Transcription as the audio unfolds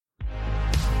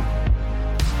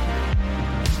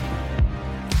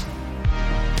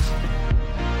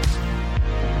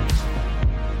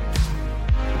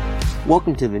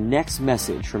Welcome to the next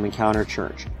message from Encounter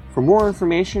Church. For more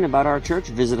information about our church,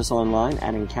 visit us online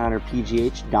at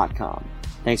encounterpgh.com.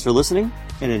 Thanks for listening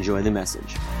and enjoy the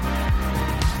message.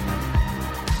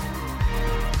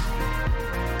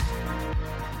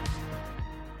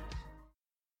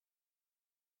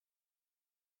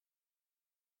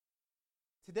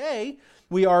 Today,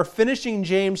 we are finishing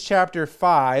James chapter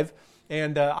 5,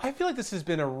 and I feel like this has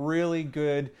been a really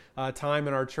good time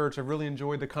in our church. I've really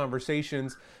enjoyed the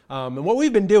conversations. And what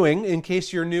we've been doing, in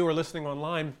case you're new or listening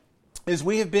online, is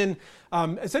we have been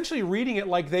essentially reading it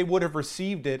like they would have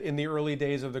received it in the early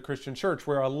days of the Christian church,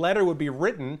 where a letter would be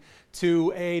written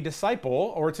to a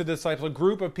disciple or to the disciple, a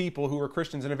group of people who were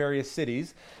Christians in various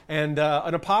cities. And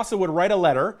an apostle would write a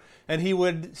letter, and he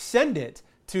would send it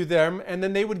to them, and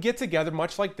then they would get together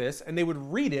much like this, and they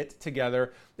would read it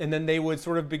together, and then they would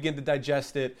sort of begin to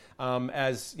digest it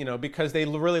as, you know, because they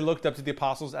really looked up to the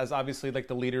apostles as obviously like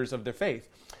the leaders of their faith.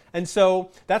 And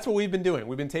so that's what we've been doing.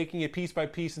 We've been taking it piece by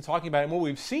piece and talking about it. And what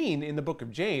we've seen in the book of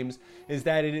James is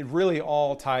that it really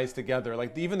all ties together.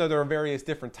 Like, even though there are various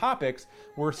different topics,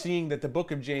 we're seeing that the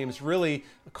book of James really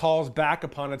calls back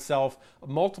upon itself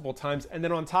multiple times. And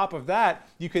then on top of that,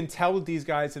 you can tell that these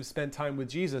guys have spent time with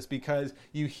Jesus, because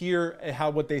you hear how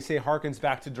what they say harkens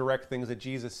back to direct things that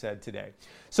Jesus said today.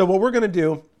 So what we're going to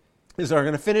do is we're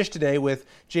going to finish today with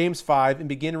James 5 and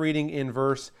begin reading in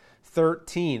verse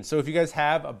 13. So if you guys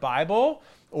have a Bible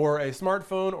or a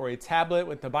smartphone or a tablet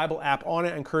with the Bible app on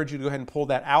it, I encourage you to go ahead and pull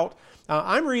that out.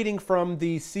 I'm reading from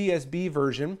the CSB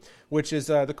version, which is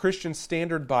the Christian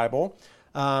Standard Bible.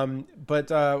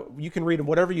 But you can read them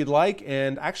whatever you'd like.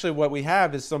 And actually what we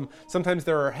have is sometimes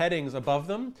there are headings above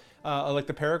them, like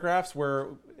the paragraphs, where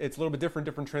it's a little bit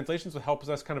different translations, that helps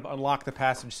us kind of unlock the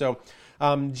passage. So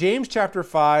James chapter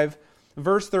 5,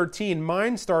 verse 13,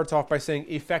 mine starts off by saying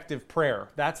effective prayer.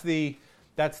 That's the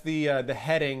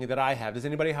heading that I have. Does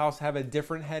anybody else have a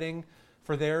different heading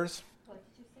for theirs? What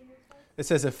did you say yours was? It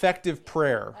says effective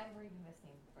prayer. I'm reading the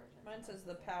same version. Mine says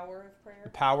the power of prayer. The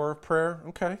power of prayer.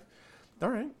 Okay. All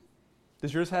right.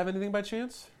 Does yours have anything by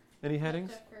chance? Any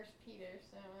headings? Except First Peter,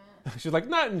 so She's like,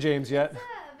 not in James yet.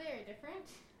 very different.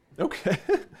 Okay.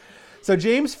 So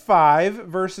James 5,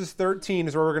 verses 13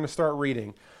 is where we're going to start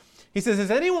reading. He says,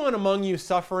 is anyone among you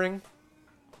suffering?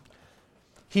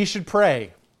 He should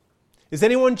pray. Is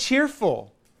anyone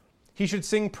cheerful? He should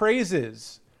sing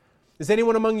praises. Is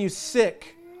anyone among you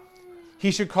sick? He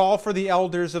should call for the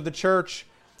elders of the church,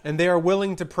 and they are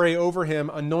willing to pray over him,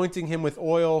 anointing him with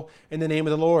oil in the name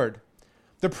of the Lord.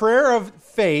 The prayer of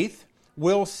faith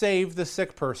will save the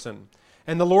sick person,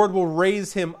 and the Lord will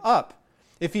raise him up.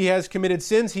 If he has committed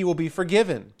sins, he will be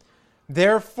forgiven.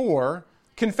 Therefore,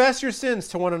 confess your sins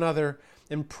to one another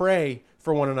and pray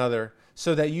for one another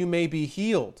so that you may be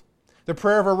healed. The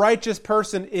prayer of a righteous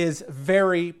person is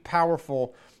very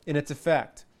powerful in its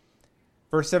effect.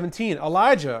 Verse 17,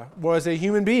 Elijah was a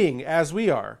human being as we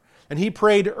are, and he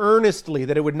prayed earnestly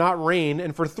that it would not rain,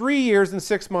 and for 3 years and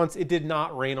 6 months it did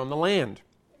not rain on the land.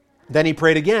 Then he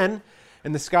prayed again,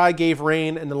 and the sky gave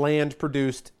rain, and the land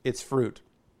produced its fruit.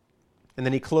 And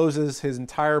then he closes his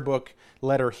entire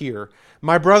letter here.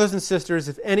 My brothers and sisters,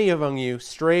 if any among you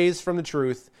strays from the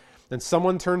truth, then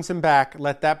someone turns him back,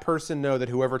 let that person know that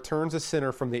whoever turns a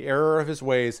sinner from the error of his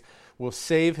ways will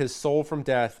save his soul from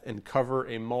death and cover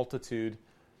a multitude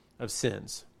of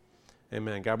sins.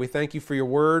 Amen. God, we thank you for your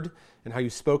word and how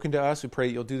you've spoken to us. We pray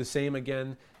that you'll do the same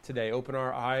again today. Open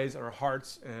our eyes, our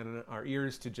hearts, and our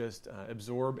ears to just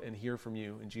absorb and hear from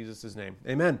you. In Jesus' name.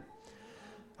 Amen.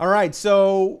 All right,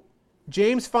 so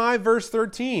James 5, verse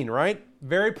 13, right?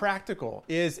 Very practical.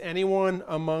 Is anyone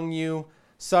among you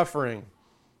suffering?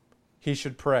 He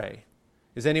should pray.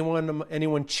 Is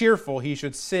anyone cheerful? He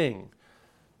should sing.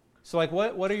 So, like,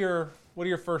 what are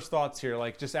your first thoughts here?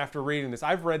 Like, just after reading this,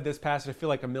 I've read this passage, I feel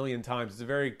like, 1,000,000 times. It's a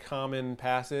very common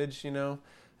passage, you know.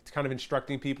 It's kind of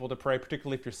instructing people to pray,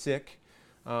 particularly if you're sick.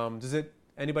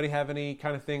 Anybody have any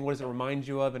kind of thing? What does it remind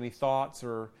you of? Any thoughts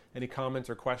or any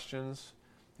comments or questions?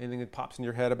 Anything that pops in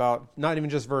your head about, not even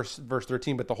just verse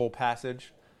 13, but the whole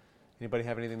passage? Anybody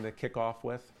have anything to kick off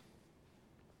with?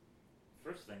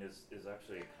 First thing is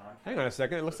actually a contrast. Hang on a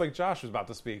second. It looks like Josh was about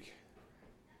to speak.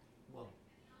 Well,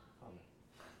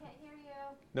 Can't hear you.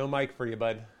 No mic for you,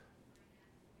 bud.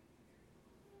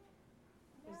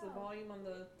 Is the volume on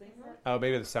the thing on? Oh,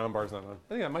 maybe the sound bar's not on. I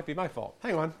think that might be my fault.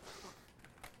 Hang on.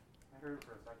 I heard it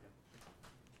for a second.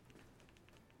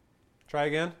 Try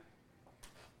again.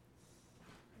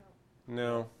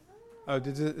 No. Oh,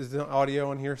 is the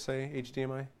audio on here say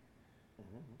HDMI?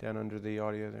 Down under the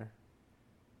audio there.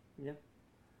 Yeah.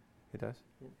 It does?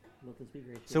 Nothing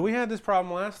speaker. So we had this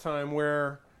problem last time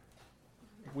where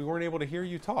we weren't able to hear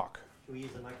you talk. Can we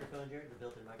use the microphone, Jared? The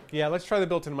built-in microphone? Yeah, let's try the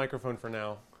built-in microphone for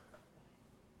now.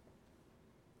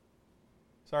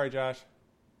 Sorry, Josh.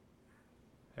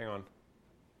 Hang on.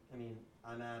 I mean,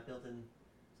 I'm built-in,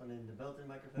 something in the built-in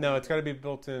microphone? No, it's got to be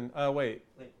built-in. Wait.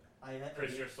 Wait,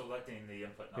 Chris, you're selecting the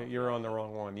input. knob. You're on the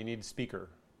wrong one. You need speaker.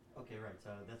 Okay, right. So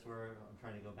that's where I'm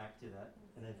trying to go back to that.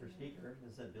 And then for speaker,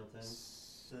 it said built-in.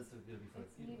 So this is going to be for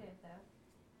It's muted though.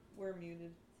 We're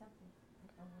muted. Something.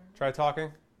 Try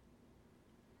talking.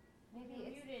 Maybe You're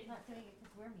it's muted. not doing it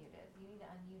because we're muted. You need to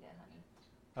unmute it, honey.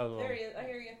 Oh, There he is. I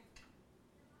hear you.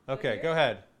 okay, go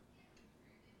ahead.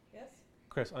 Yes?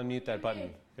 Chris, unmute that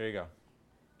button. There you go.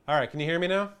 All right, can you hear me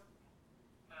now?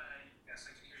 Yes,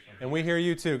 I can hear you. And we hear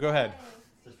you too. Go ahead.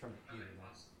 This is from computer.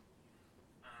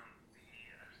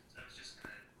 I was just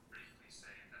going to briefly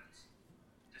say that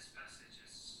this passage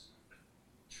is a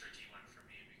tricky one for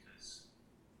me because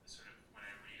sort of when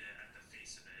I read it at the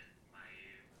face of it, my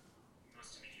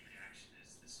most immediate reaction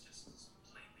is this just is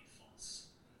blatantly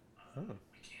false.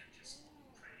 We can't just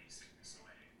pray sickness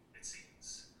away. It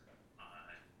seems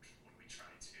when we try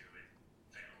to, it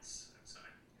fails. And so I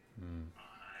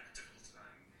have a difficult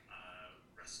time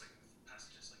wrestling with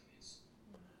passages like these.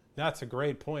 That's a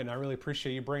great point. I really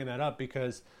appreciate you bringing that up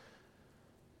because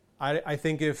I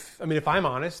think if I'm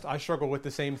honest, I struggle with the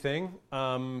same thing.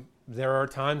 There are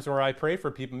times where I pray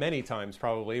for people, many times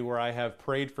probably, where I have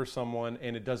prayed for someone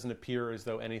and it doesn't appear as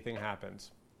though anything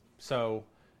happens. So,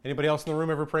 anybody else in the room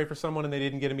ever pray for someone and they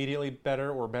didn't get immediately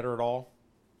better or better at all?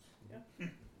 Yeah.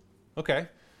 Okay.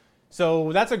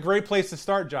 So that's a great place to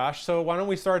start, Josh. So why don't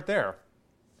we start there?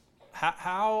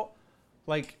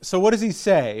 So what does he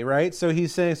say, right? So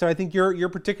he's saying, so I think you're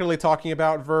particularly talking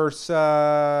about verse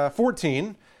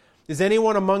 14. Is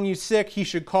anyone among you sick? He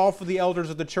should call for the elders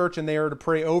of the church, and they are to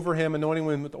pray over him, anointing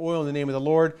him with oil in the name of the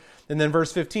Lord. And then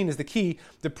verse 15 is the key.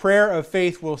 The prayer of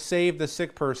faith will save the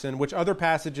sick person, which other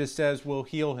passages says will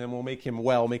heal him, will make him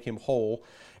well, make him whole.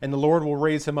 And the Lord will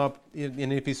raise him up,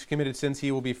 and if he's committed sins,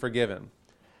 he will be forgiven.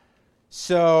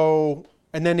 So,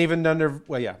 and then even under,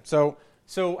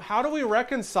 So how do we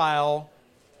reconcile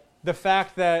the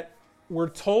fact that we're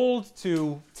told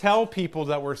to tell people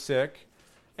that we're sick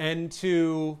and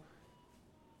to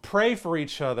pray for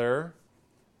each other,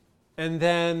 and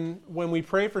then when we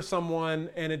pray for someone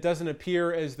and it doesn't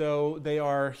appear as though they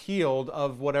are healed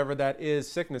of whatever that is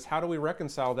sickness, how do we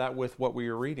reconcile that with what we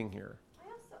are reading here?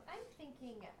 I'm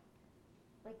thinking,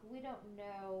 like, we don't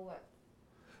know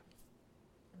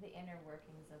the inner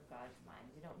workings of God's mind.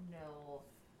 We don't know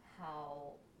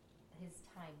how his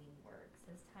timing works.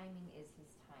 His timing is his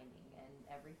timing, and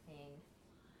everything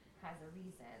has a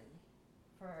reason.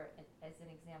 As an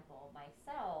example,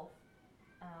 myself,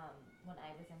 when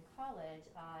I was in college,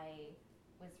 I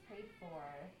was prayed for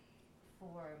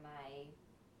my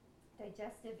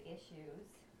digestive issues,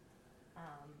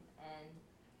 and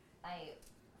I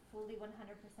fully 100%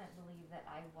 believe that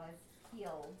I was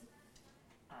healed.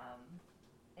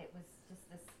 It was just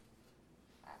this,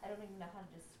 I don't even know how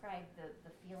to describe the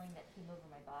feeling that came over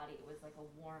my body. It was like a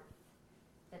warmth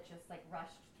that just like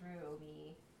rushed through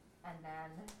me, and then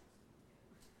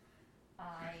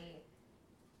I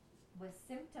was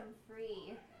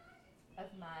symptom-free of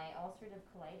my ulcerative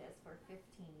colitis for 15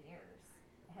 years.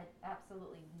 I had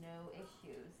absolutely no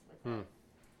issues with it.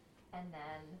 And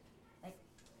then, like,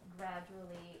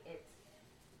 gradually it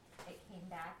came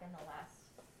back in the last,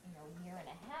 year and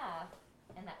a half,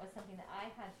 and that was something that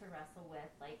I had to wrestle with.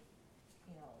 Like,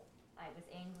 I was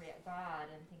angry at God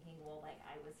and thinking, well, like,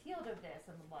 I was healed of this,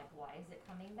 and like, why is it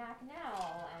coming back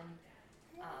now? And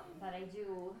but I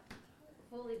do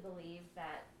fully believe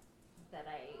that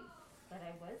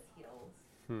I was healed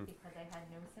because I had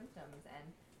no symptoms and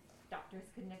doctors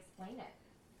couldn't explain it.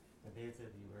 But they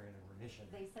said you were in a remission.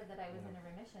 They said that I was in a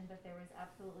remission, but there was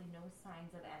absolutely no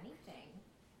signs of anything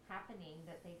happening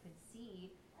that they could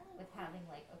see with having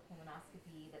like a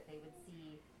colonoscopy, that they would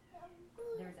see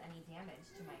there's any damage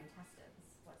to my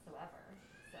intestines whatsoever.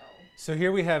 So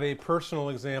here we have a personal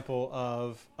example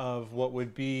of what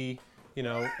would be,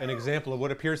 an example of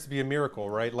what appears to be a miracle,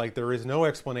 right? Like there is no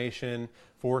explanation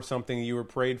for something you were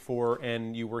prayed for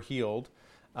and you were healed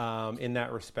in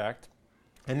that respect.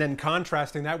 And then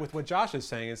contrasting that with what Josh is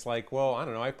saying, it's like, well, I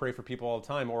don't know, I pray for people all the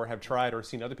time, or have tried or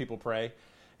seen other people pray,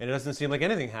 and it doesn't seem like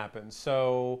anything happens.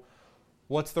 So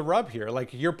what's the rub here?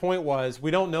 Like your point was, we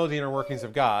don't know the inner workings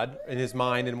of God in his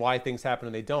mind and why things happen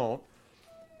and they don't.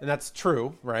 And that's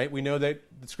true, right? We know that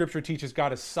the Scripture teaches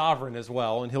God is sovereign as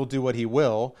well, and he'll do what he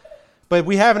will. But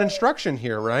we have an instruction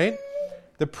here, right?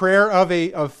 The prayer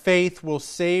of faith will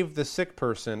save the sick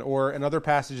person. Or in other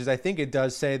passages, I think it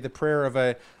does say the prayer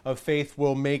of faith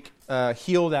will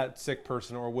heal that sick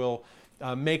person, or will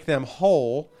make them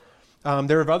whole.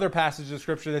 There are other passages of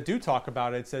Scripture that do talk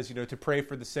about it. It says, to pray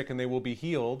for the sick and they will be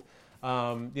healed.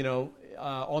 On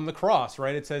the cross,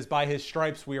 right? It says, by his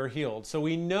stripes we are healed. So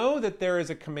we know that there is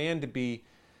a command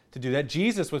to do that.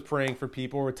 Jesus was praying for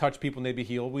people or would touch people and they'd be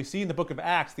healed. We see in the book of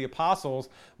Acts, the apostles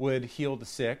would heal the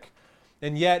sick.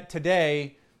 And yet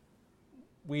today,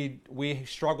 we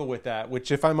struggle with that, which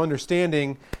if I'm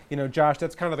understanding, Josh,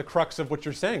 that's kind of the crux of what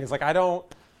you're saying. It's like,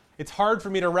 it's hard for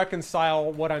me to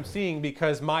reconcile what I'm seeing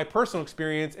because my personal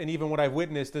experience and even what I've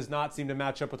witnessed does not seem to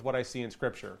match up with what I see in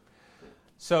Scripture.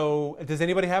 So, does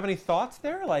anybody have any thoughts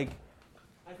there? I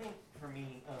think for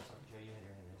me, sorry, Joe, you had your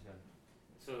hand raised.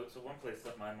 Go ahead. So one place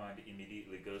that my mind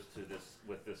immediately goes to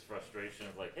this frustration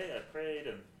of like, hey, I prayed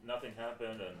and nothing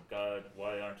happened, and God,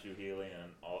 why aren't you healing,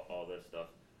 and all this stuff.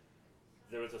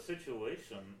 There was a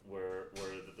situation where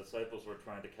the disciples were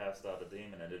trying to cast out a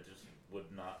demon and it just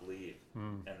would not leave,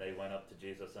 and they went up to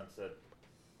Jesus and said,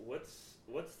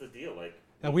 "What's the deal? Like,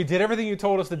 now we did everything you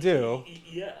told us to do."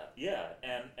 Yeah,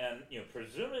 and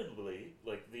presumably,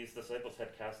 like these disciples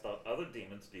had cast out other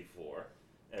demons before.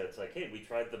 And it's like, hey, we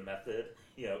tried the method,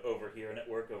 over here and it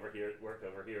worked, over here it worked,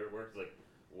 over here it worked. Like,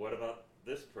 what about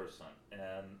this person?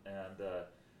 And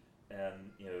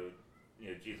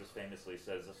Jesus famously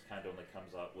says this kind only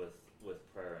comes out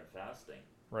with prayer and fasting.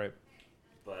 Right.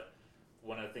 But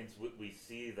one of the things we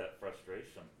see that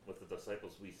frustration with the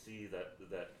disciples, we see that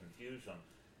confusion,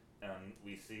 and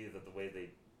we see that the way they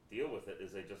deal with it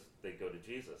is they go to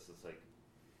Jesus. It's like,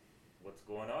 what's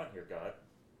going on here, God?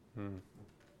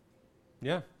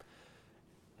 Yeah.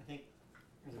 I think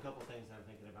there's a couple things I'm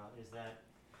thinking about is that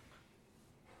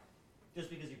just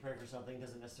because you pray for something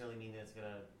doesn't necessarily mean that it's going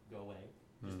to go away.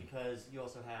 Just because you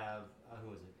also have,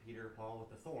 who was it, Peter, Paul with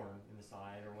the thorn in the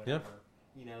side or whatever.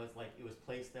 Yeah. It's like it was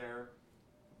placed there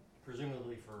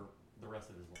presumably for the rest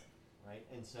of his life, right?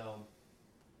 And so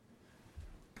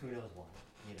who knows why,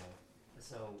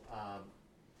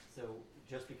 So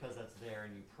just because that's there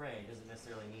and you pray doesn't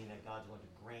necessarily mean that God's going to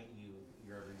grant you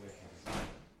your every wish and desire.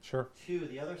 Sure. Two,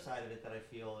 the other side of it that I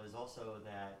feel is also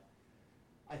that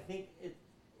I think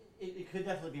it could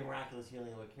definitely be a miraculous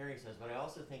healing, what Carrie says, but I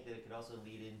also think that it could also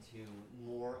lead into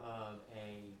more of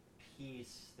a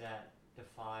peace that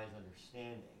defies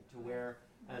understanding, to where,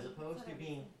 as opposed to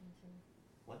being...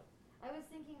 What? I was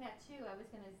thinking that too. I was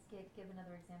going to give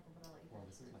another example, but I'll let you Well,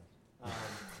 this is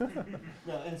finish.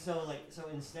 No, and so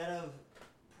instead of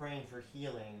praying for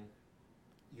healing,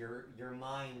 your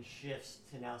mind shifts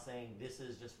to now saying, this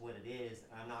is just what it is,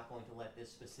 and I'm not going to let this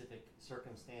specific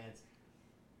circumstance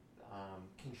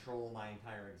control my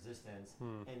entire existence,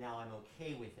 and now I'm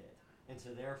okay with it. And so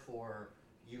therefore,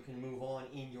 you can move on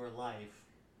in your life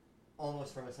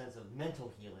almost from a sense of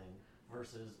mental healing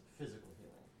versus physical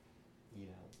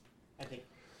healing. I think...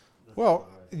 Well,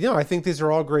 I think these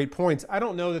are all great points. I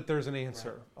don't know that there's an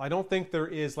answer. Right. I don't think there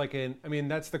is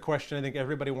that's the question I think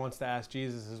everybody wants to ask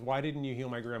Jesus is, why didn't you heal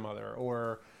my grandmother?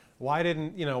 Or why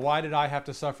did I have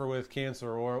to suffer with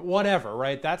cancer or whatever,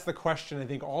 right? That's the question I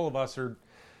think all of us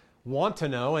want to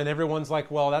know. And everyone's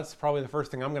like, well, that's probably the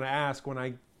first thing I'm going to ask when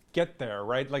I get there,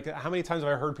 right? Like, how many times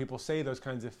have I heard people say those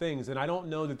kinds of things? And I don't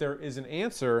know that there is an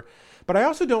answer, but I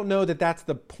also don't know that that's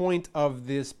the point of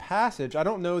this passage. I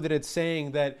don't know that it's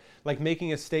saying that, like,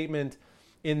 making a statement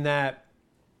that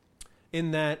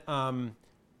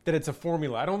it's a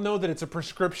formula. I don't know that it's a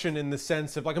prescription in the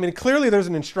sense of, clearly there's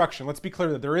an instruction. Let's be clear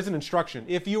that there is an instruction.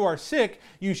 If you are sick,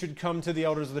 you should come to the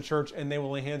elders of the church and they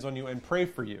will lay hands on you and pray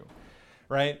for you,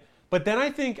 right? But then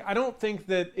I don't think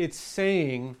that it's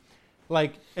saying,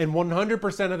 and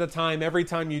 100% of the time, every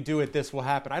time you do it, this will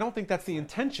happen. I don't think that's the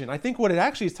intention. I think what it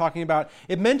actually is talking about,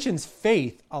 it mentions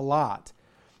faith a lot.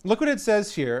 Look what it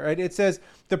says here. Right? It says,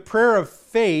 the prayer of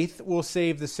faith will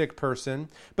save the sick person.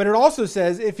 But it also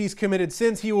says, if he's committed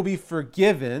sins, he will be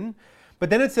forgiven. But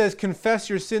then it says, confess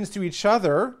your sins to each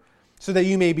other so that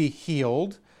you may be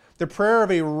healed. The prayer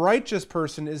of a righteous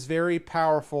person is very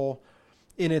powerful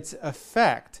in its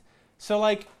effect. So,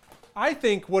 I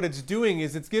think what it's doing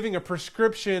is it's giving a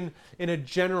prescription in a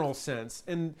general sense.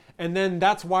 And then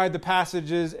that's why the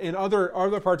passages in other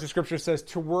parts of Scripture says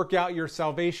to work out your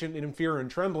salvation in fear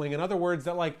and trembling. In other words,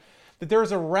 that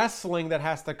there's a wrestling that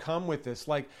has to come with this.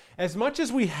 As much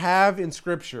as we have in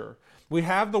Scripture, we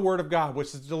have the Word of God,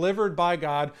 which is delivered by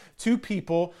God to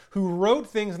people who wrote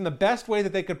things in the best way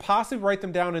that they could possibly write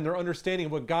them down in their understanding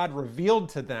of what God revealed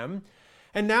to them.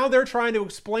 And now they're trying to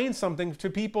explain something to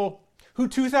people who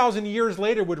 2,000 years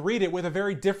later would read it with a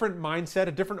very different mindset,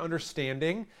 a different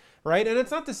understanding, right? And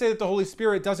it's not to say that the Holy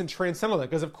Spirit doesn't transcend all that,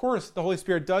 because of course the Holy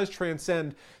Spirit does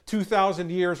transcend 2,000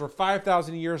 years or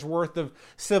 5,000 years worth of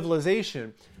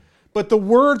civilization. But the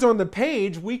words on the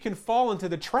page, we can fall into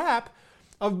the trap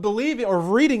of believing or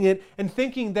reading it and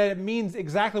thinking that it means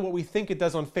exactly what we think it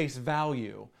does on face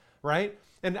value, right?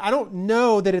 And I don't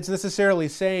know that it's necessarily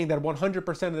saying that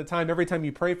 100% of the time, every time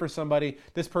you pray for somebody,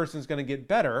 this person's going to get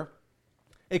better.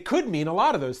 It could mean a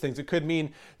lot of those things. It could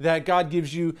mean that God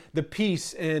gives you the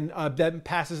peace and that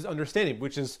passes understanding,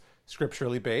 which is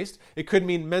scripturally based. It could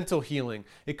mean mental healing.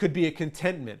 It could be a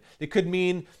contentment. It could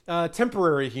mean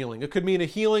temporary healing. It could mean a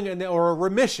healing or a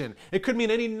remission. It could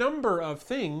mean any number of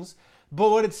things. But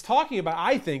what it's talking about,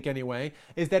 I think anyway,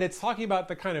 is that it's talking about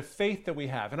the kind of faith that we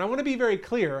have. And I want to be very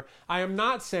clear. I am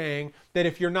not saying that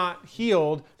if you're not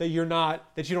healed, that you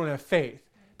don't have faith.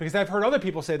 Because I've heard other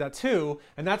people say that too,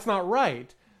 and that's not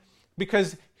right.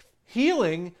 Because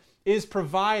healing is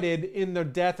provided in the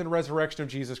death and resurrection of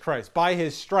Jesus Christ. By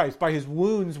his stripes, by his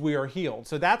wounds, we are healed.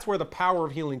 So that's where the power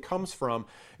of healing comes from,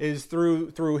 is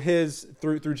through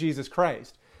Jesus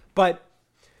Christ. But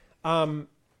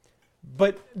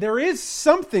there is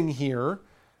something here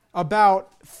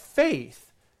about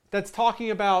faith that's talking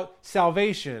about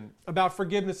salvation, about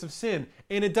forgiveness of sin.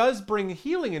 And it does bring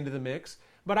healing into the mix,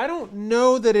 but I don't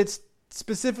know that it's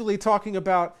specifically talking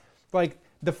about like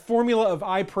the formula of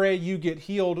I pray, you get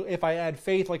healed if I add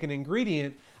faith like an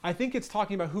ingredient. I think it's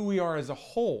talking about who we are as a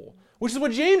whole, which is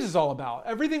what James is all about.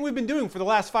 Everything we've been doing for the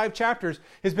last 5 chapters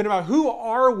has been about who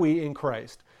are we in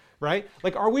Christ, right?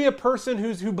 Like, are we a person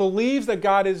who believes that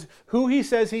God is who he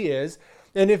says he is?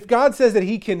 And if God says that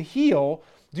he can heal,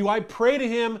 do I pray to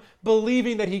him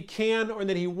believing that he can or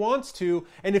that he wants to?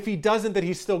 And if he doesn't, that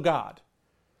he's still God?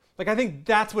 Like, I think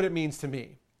that's what it means to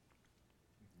me.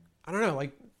 I don't know,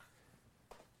 like,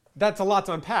 that's a lot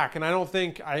to unpack, and I don't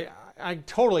think I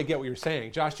totally get what you're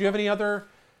saying. Josh, do you have any other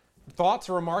thoughts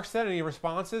or remarks to that? Any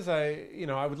responses? I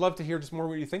would love to hear just more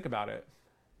what you think about it.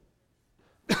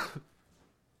 I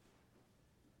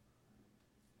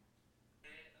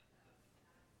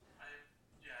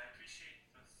appreciate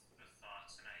the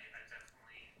thoughts, and I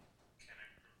definitely can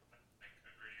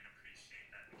agree and appreciate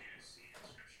that. We do see in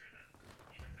Scripture that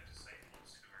even the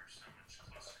disciples who are so much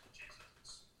closer to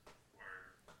Jesus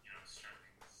were,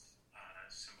 struggling with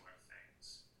similar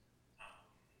things. I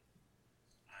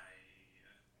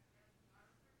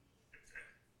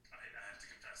have to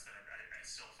confess that I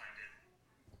still find it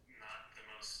not the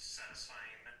most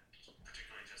satisfying,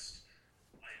 particularly just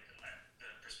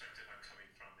the perspective I'm coming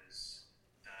from is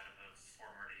that of a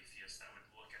former atheist that would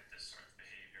look at this sort of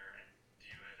behavior and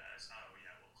view it as, oh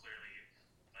yeah, well clearly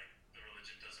like the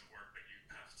religion doesn't work, but you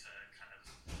have to kind of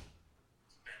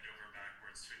bend over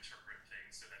backwards to interpret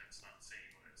things so that it's not saying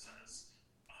what it says.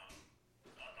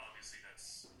 Obviously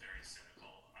that's very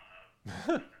cynical.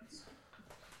 That's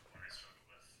what I struggle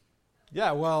with.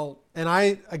 Yeah, well, and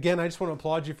I just want to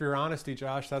applaud you for your honesty,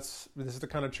 Josh. This is the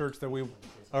kind of church that we... Oh,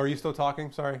 are you still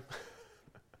talking? Sorry. Oh,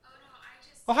 no, I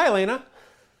just... Oh, hi, Elena. Hello.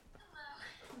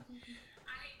 I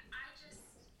just...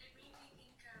 It made me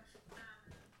think of,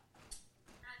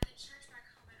 at the church back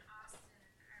home in Austin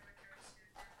I would go to,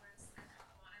 there was a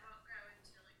couple, and I won't go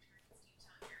into, like, tremendous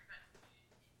detail here, but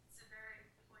it's a very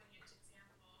poignant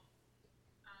example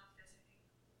of this, I think,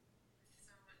 with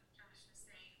some of what Josh was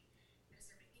saying. It just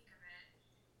made me think of it.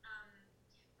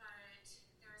 But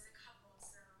there was a couple,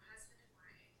 so husband and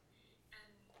wife, and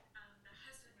the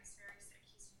husband was very sick.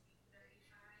 He's maybe 35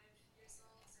 years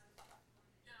old, so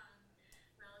young,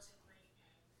 relatively.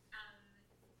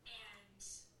 And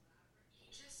he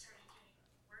just started getting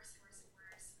worse and worse and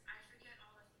worse. I forget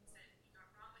all the things that got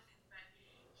wrong with him, but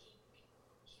he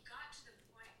got to the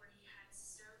point where he had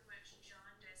so much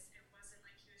jaundice, it wasn't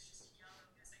like he was just yellow,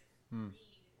 he was like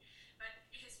green. But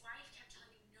his wife kept telling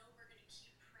him, no, we're going to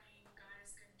keep praying. God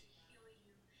is going to heal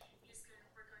you. They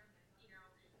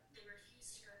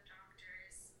refused to go to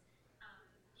doctors.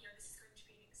 This is going to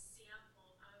be an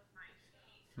example of my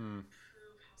faith.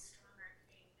 Prove how strong our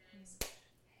faith is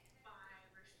by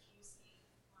refusing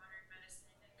modern medicine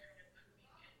and kind of proving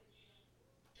it.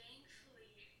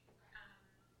 Thankfully,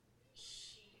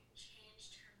 she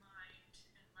changed her mind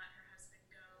and let her husband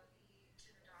go to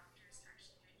the doctors to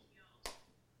actually get healed.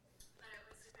 But it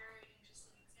was a very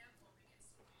interesting example because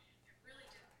it really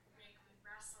did make me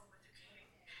wrestle with, okay,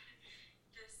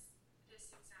 this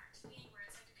exact thing where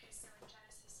it's like, okay, so in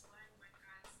Genesis 1, when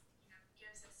God,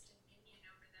 gives us dominion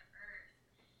over the earth,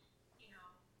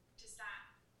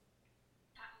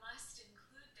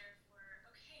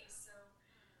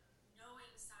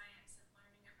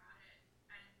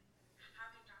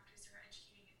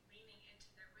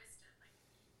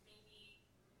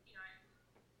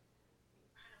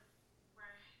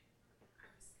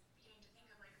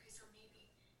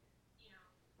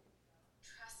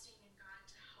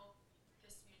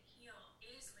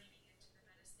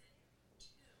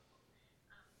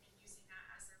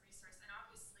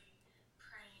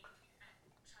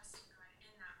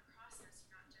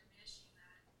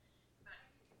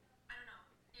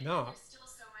 No. There's still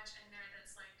so much in there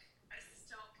that's like I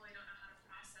still really don't know how to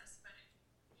process, but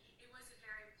it was a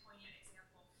very poignant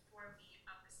example for me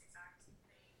of this exact thing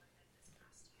within this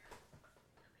past year, at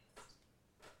least.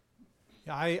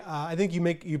 Yeah, I think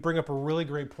you bring up a really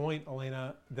great point,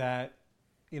 Elena, that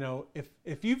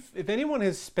if anyone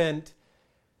has spent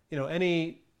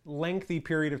any lengthy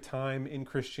period of time in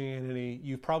Christianity,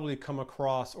 you've probably come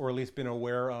across or at least been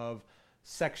aware of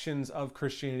sections of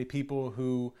Christianity, people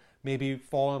who maybe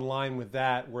fall in line with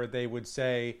that, where they would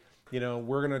say,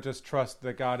 we're going to just trust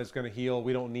that God is going to heal.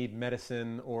 We don't need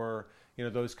medicine or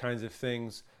those kinds of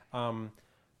things.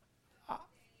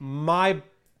 My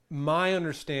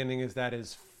understanding is that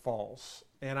is false.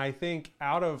 And I think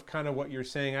out of kind of what you're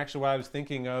saying, actually what I was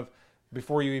thinking of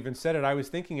before you even said it, I was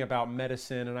thinking about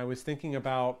medicine, and I was thinking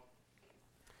about...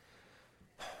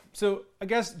 So I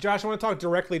guess, Josh, I want to talk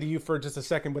directly to you for just a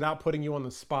second without putting you on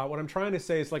the spot. What I'm trying to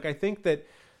say is, I think that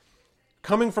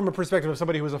coming from a perspective of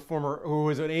somebody who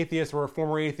was an atheist or a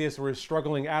former atheist or is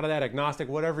struggling out of that, agnostic,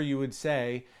 whatever you would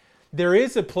say, there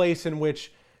is a place in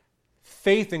which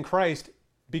faith in Christ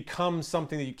becomes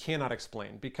something that you cannot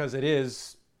explain because it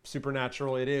is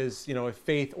supernatural. It is, a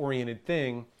faith-oriented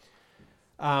thing.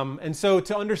 And so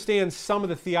to understand some of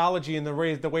the theology and the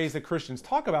ways that Christians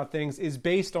talk about things is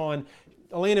based on,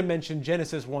 Elena mentioned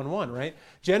Genesis 1:1, right?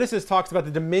 Genesis talks about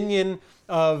the dominion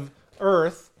of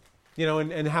earth,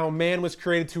 and how man was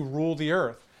created to rule the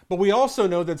earth. But we also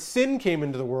know that sin came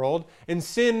into the world, and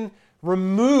sin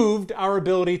removed our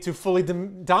ability to fully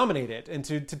dominate it and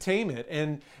to tame it,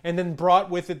 and then brought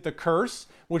with it the curse,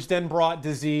 which then brought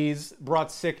disease,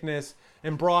 brought sickness,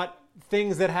 and brought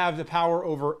things that have the power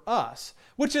over us,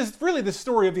 which is really the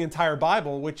story of the entire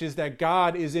Bible, which is that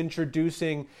God is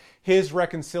introducing his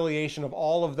reconciliation of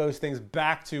all of those things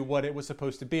back to what it was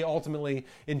supposed to be, ultimately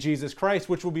in Jesus Christ,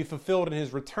 which will be fulfilled in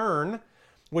his return,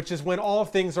 which is when all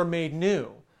things are made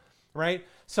new, right?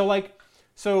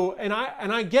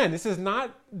 Again, this is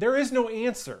not, there is no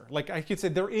answer. Like I could say,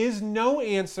 there is no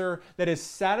answer that is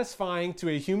satisfying to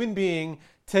a human being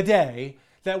today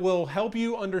that will help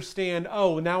you understand,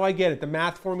 oh, now I get it, the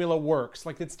math formula works.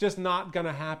 It's just not going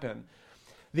to happen.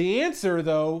 The answer,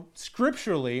 though,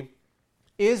 scripturally,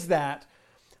 is that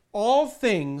all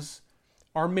things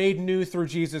are made new through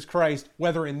Jesus Christ,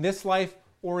 whether in this life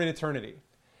or in eternity.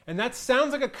 And that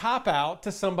sounds like a cop-out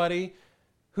to somebody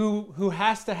who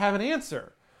has to have an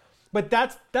answer. But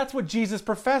that's what Jesus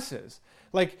professes.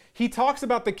 He talks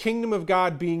about the kingdom of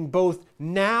God being both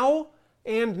now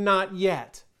and not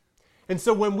yet. And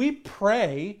so when we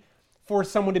pray for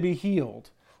someone to be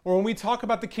healed, or when we talk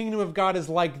about the kingdom of God is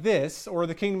like this, or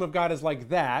the kingdom of God is like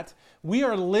that, we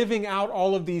are living out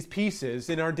all of these pieces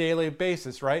in our daily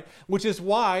basis, right? Which is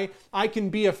why I can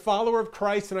be a follower of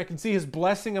Christ and I can see his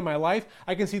blessing in my life.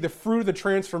 I can see the fruit of the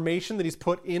transformation that he's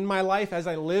put in my life as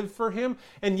I live for him.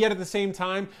 And yet at the same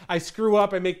time, I screw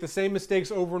up. I make the same mistakes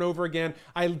over and over again.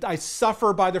 I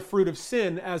suffer by the fruit of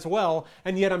sin as well.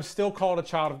 And yet I'm still called a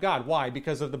child of God. Why?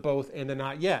 Because of the both and the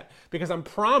not yet. Because I'm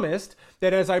promised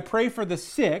that as I pray for the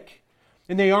sick,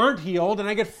 and they aren't healed, and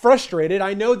I get frustrated,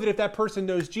 I know that if that person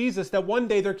knows Jesus, that one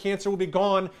day their cancer will be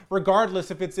gone,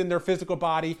 regardless if it's in their physical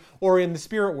body or in the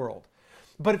spirit world.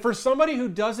 But for somebody who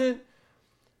doesn't,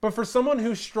 but for someone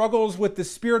who struggles with the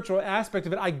spiritual aspect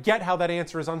of it, I get how that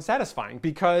answer is unsatisfying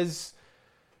because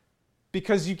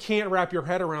you can't wrap your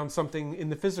head around something in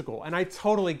the physical. And I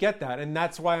totally get that. And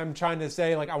that's why I'm trying to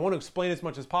say, I want to explain as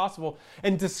much as possible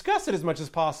and discuss it as much as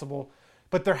possible.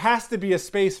 But there has to be a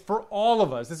space for all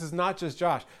of us. This is not just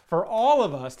Josh. For all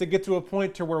of us to get to a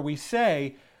point to where we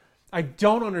say, I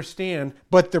don't understand,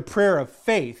 but the prayer of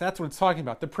faith. That's what it's talking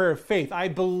about, the prayer of faith. I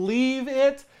believe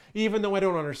it, even though I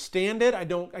don't understand it. I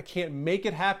can't make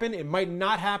it happen. It might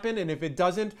not happen. And if it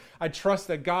doesn't, I trust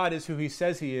that God is who he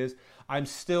says he is. I'm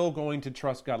still going to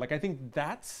trust God. I think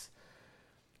that's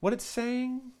what it's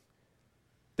saying.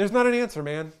 There's not an answer,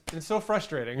 man. It's so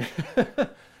frustrating. I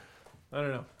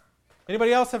don't know.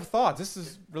 Anybody else have thoughts? This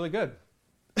is really good.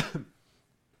 Josh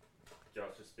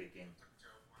is speaking. Joe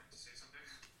wanted to say something.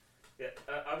 Yeah,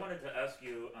 I wanted to ask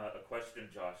you a question,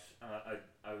 Josh.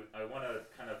 I want to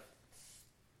kind of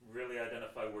really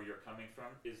identify where you're coming from.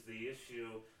 Is the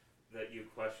issue that you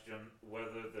question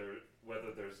whether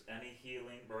there's any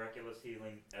healing, miraculous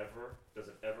healing ever? Does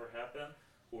it ever happen?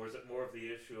 Or is it more of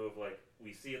the issue of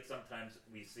we see it sometimes,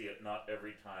 we see it not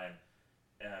every time?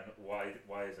 And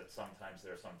why is it sometimes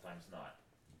there, sometimes not?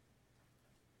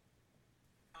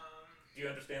 Do you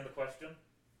understand the question?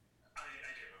 I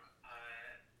do.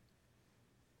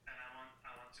 And I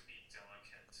want to be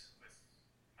delicate with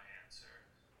my answer.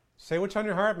 Say what's on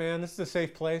your heart, man. This is a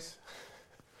safe place.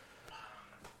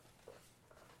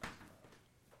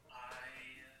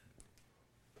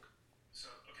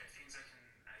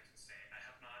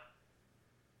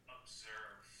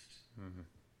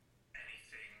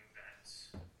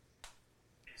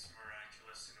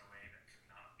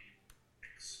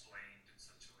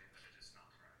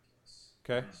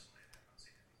 Okay. Personally, I don't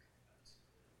see anything like that.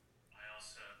 I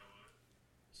also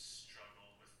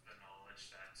struggle with the knowledge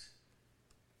that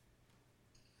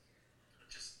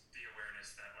just the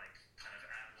awareness that, like, kind of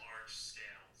at large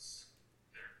scales,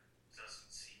 there doesn't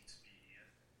seem to be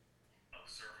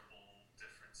observable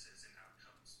differences in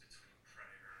outcomes between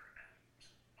prayer and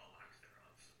a lack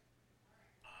thereof.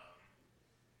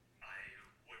 I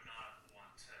would not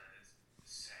want to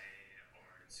say or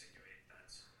insinuate that,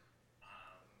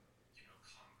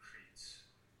 concrete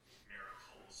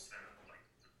miracles that are, like,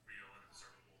 real and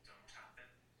observable don't happen.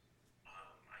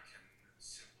 I can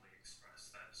simply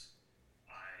express that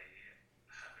I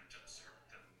haven't observed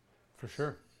them. For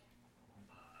sure.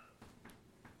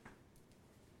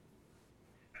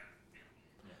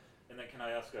 And then can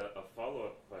I ask a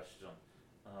follow-up question?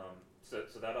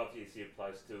 So that obviously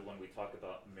applies to when we talk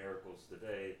about miracles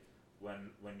today.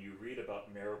 When you read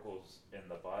about miracles in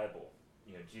the Bible,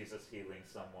 Jesus healing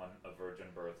someone, a virgin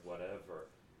birth, whatever,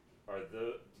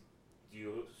 do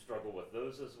you struggle with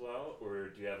those as well, or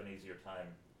do you have an easier time,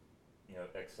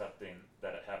 accepting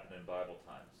that it happened in Bible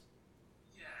times?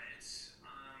 Yeah,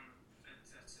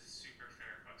 that's a super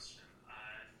fair question.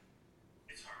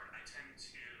 It's hard. I tend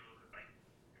to, like,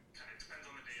 kind of depends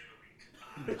on the day of the week.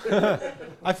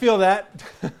 I feel that.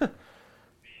 There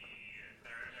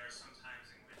are some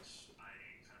times in which I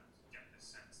kind of get the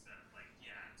sense that, like,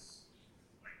 yeah, it's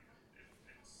like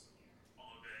it's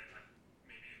all of it. Like,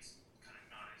 maybe it's kind of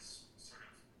not as sort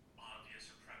of obvious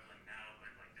or prevalent now,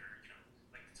 but, like, there,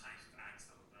 like the times of Acts,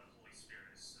 the Holy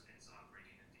Spirit is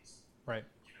operating in these, Right.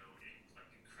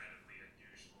 like, incredibly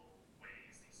unusual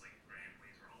ways. These, like, grand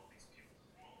ways where all these people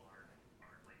all are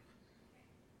like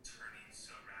turning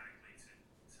so radically to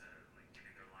like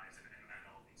giving their lives and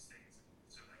all these things.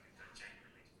 So, like, a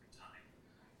genuinely different time.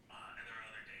 And there are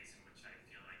other days in which I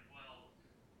feel like, well,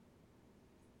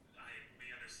 we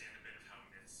understand a bit of how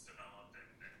myths develop and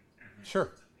these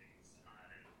Sure. sorts of things.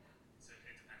 So it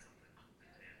depends on the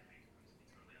day of the week, to be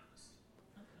totally honest.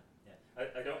 Yeah.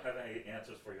 I don't have any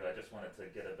answers for you. I just wanted to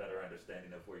get a better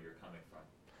understanding of where you're coming from.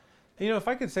 If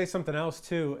I could say something else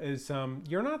too, is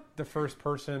you're not the first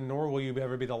person, nor will you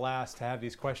ever be the last to have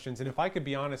these questions. And if I could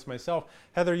be honest myself,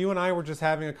 Heather, you and I were just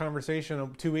having a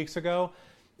conversation 2 weeks ago,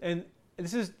 and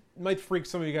this might freak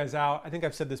some of you guys out. I think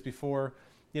I've said this before.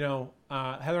 Heather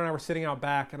and I were sitting out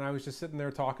back, and I was just sitting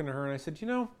there talking to her, and I said,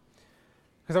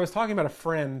 because I was talking about a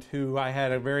friend who I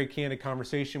had a very candid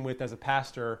conversation with as a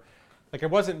pastor. Like, it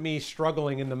wasn't me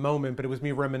struggling in the moment, but it was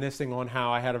me reminiscing on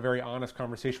how I had a very honest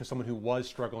conversation with someone who was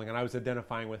struggling, and I was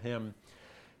identifying with him.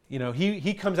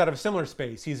 He comes out of a similar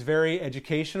space. He's very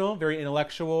educational, very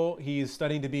intellectual. He's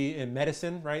studying to be in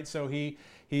medicine, right? So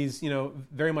he's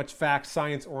very much fact,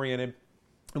 science oriented.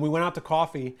 And we went out to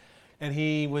coffee, and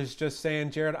he was just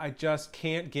saying, Jared, I just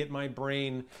can't get my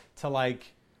brain to,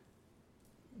 like,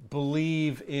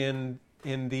 believe in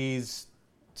these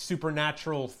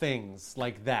supernatural things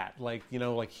like that, like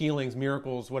healings,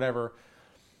 miracles, whatever.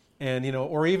 And,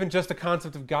 or even just the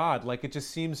concept of God. Like, it just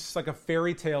seems like a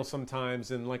fairy tale sometimes,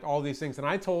 and like all these things. And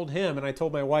I told him, and I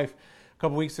told my wife a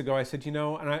couple weeks ago, I said,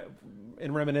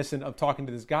 and reminiscent of talking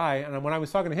to this guy, and when I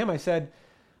was talking to him, I said,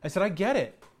 I get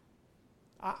it.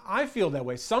 I feel that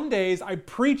way. Some days I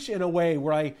preach in a way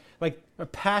where I am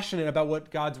passionate about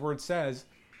what God's word says.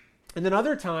 And then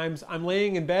other times I'm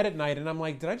laying in bed at night and I'm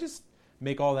like, did I just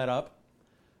make all that up?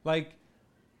 Like,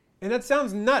 and that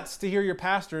sounds nuts to hear your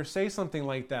pastor say something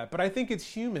like that. But I think it's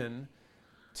human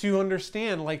to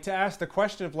understand, like, to ask the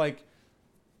question of like,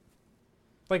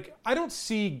 I don't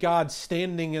see God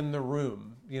standing in the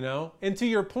room, And to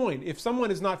your point, if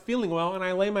someone is not feeling well and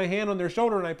I lay my hand on their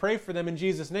shoulder and I pray for them in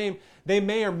Jesus' name, they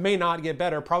may or may not get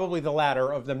better, probably the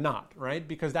latter of them not, right?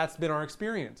 Because that's been our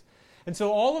experience. And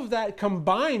so all of that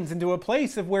combines into a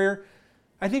place of where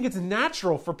I think it's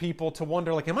natural for people to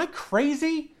wonder, like, am I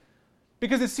crazy?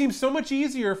 Because it seems so much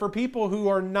easier for people who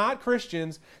are not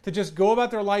Christians to just go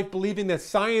about their life believing that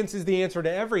science is the answer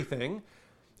to everything,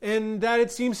 and that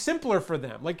it seems simpler for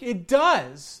them. Like, it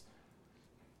does.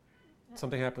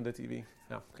 Something happened to TV.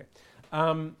 No, okay.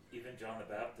 Even John the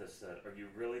Baptist said, "Are you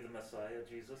really the Messiah,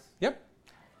 Jesus?" Yep.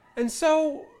 And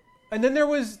then there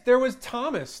was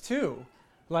Thomas too.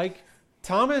 Like,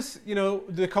 Thomas,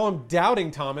 they call him Doubting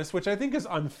Thomas, which I think is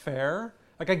unfair.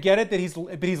 Like, I get it that he's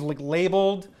like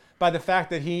labeled by the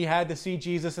fact that he had to see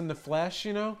Jesus in the flesh,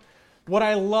 What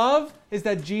I love is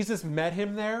that Jesus met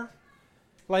him there.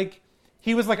 Like,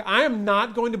 he was like, I am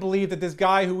not going to believe that this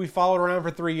guy who we followed around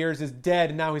for 3 years is dead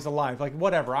and now he's alive. Like,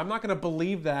 whatever. I'm not going to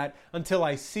believe that until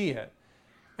I see it.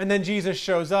 And then Jesus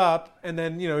shows up and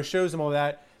then, shows him all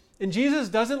that. And Jesus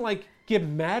doesn't, like, get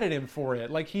mad at him for it.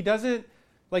 Like, he doesn't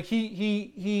Like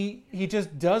he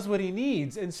just does what he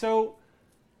needs. And so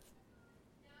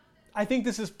I think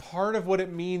this is part of what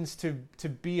it means to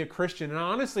be a Christian. And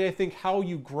honestly, I think how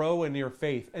you grow in your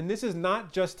faith. And this is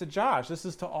not just to Josh, this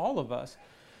is to all of us.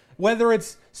 Whether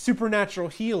it's supernatural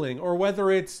healing or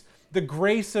whether it's the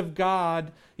grace of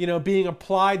God, being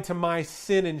applied to my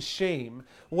sin and shame,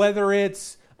 whether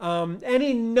it's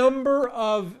any number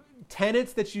of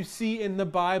tenets that you see in the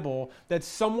Bible that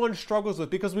someone struggles with,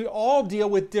 because we all deal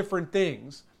with different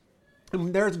things.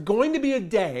 And there's going to be a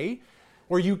day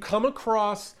where you come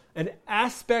across an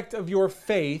aspect of your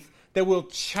faith that will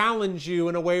challenge you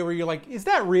in a way where you're like, is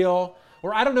that real?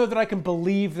 Or I don't know that I can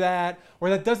believe that, or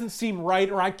that doesn't seem right,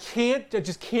 or I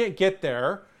just can't get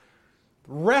there.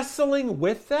 Wrestling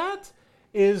with that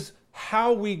is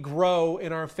how we grow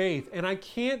in our faith. And I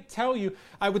can't tell you,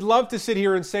 I would love to sit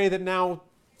here and say that now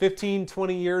 15,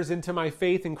 20 years into my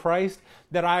faith in Christ,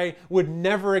 that I would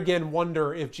never again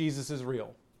wonder if Jesus is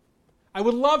real. I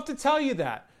would love to tell you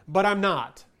that, but I'm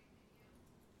not.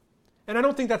 And I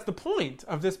don't think that's the point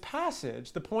of this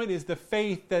passage. The point is the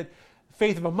faith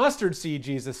of a mustard seed,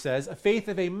 Jesus says, a faith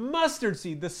of a mustard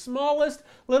seed, the smallest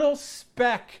little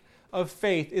speck of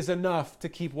faith is enough to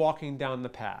keep walking down the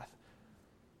path.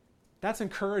 That's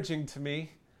encouraging to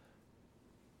me.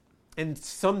 And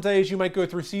some days you might go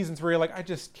through seasons where you're like, I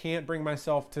just can't bring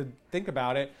myself to think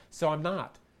about it, so I'm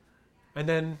not. And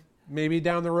then maybe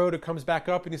down the road it comes back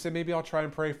up and you say, maybe I'll try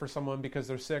and pray for someone because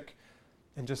they're sick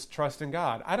and just trust in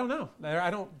God. I don't know.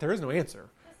 There is no answer.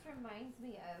 This reminds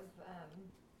me of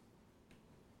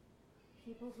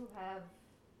people who have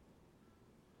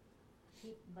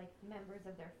like members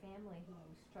of their family who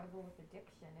struggle with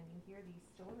addiction, and you hear these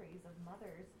stories of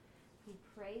mothers who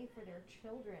pray for their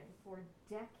children for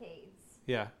decades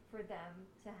for them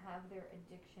to have their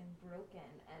addiction broken,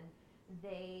 and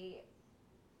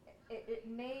it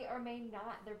may or may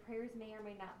not, their prayers may or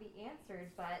may not be answered,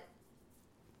 but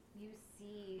you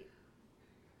see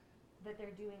that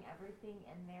they're doing everything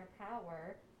in their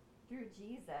power through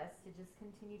Jesus to just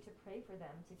continue to pray for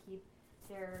them, to keep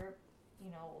their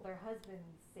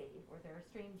husbands safe, or their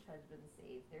estranged husbands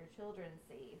safe, their children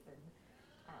safe, and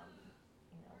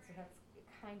so that's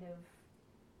kind of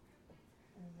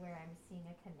where I'm seeing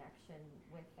a connection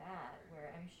with that,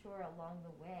 where I'm sure along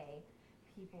the way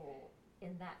people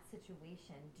in that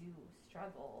situation do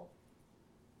struggle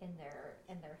in their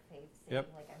faith, saying,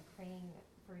 like, I'm praying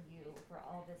for you for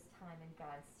all this time and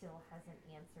God still hasn't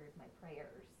answered my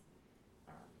prayers.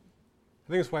 I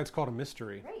think that's why it's called a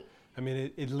mystery. Right. I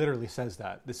mean, it literally says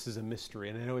that. This is a mystery.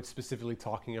 And I know it's specifically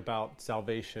talking about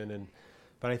salvation,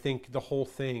 but I think the whole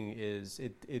thing is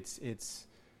it's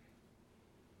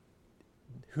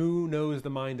who knows the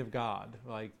mind of God?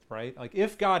 Like, right? Like,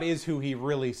 if God is who he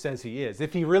really says he is,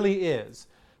 if he really is,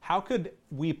 how could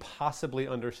we possibly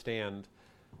understand?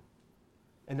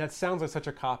 And that sounds like such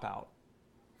a cop-out.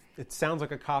 It sounds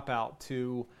like a cop-out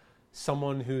to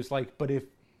someone who's like, but if,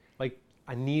 like,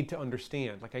 I need to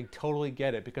understand. Like, I totally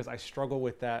get it because I struggle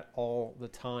with that all the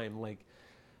time. Like,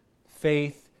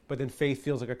 faith, but then faith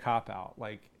feels like a cop-out.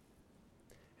 Like,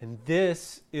 and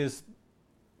this is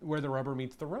where the rubber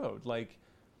meets the road. Like,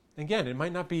 again, it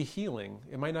might not be healing.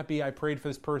 It might not be I prayed for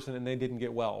this person and they didn't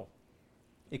get well.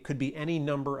 It could be any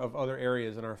number of other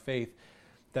areas in our faith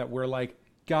that we're like,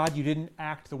 God, you didn't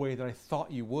act the way that I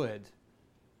thought you would.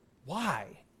 Why?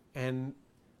 And,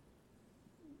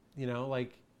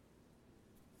 like,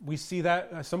 we see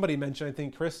that, somebody mentioned, I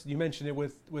think, Chris, you mentioned it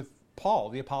with Paul,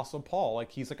 the Apostle Paul.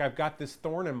 Like, he's like, I've got this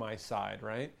thorn in my side,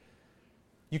 right?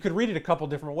 You could read it a couple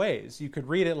different ways. You could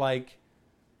read it like,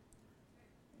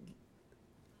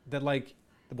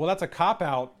 well, that's a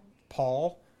cop-out,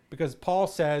 Paul, because Paul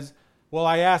says, well,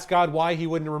 I asked God why he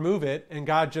wouldn't remove it, and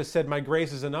God just said, my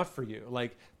grace is enough for you.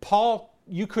 Like, Paul,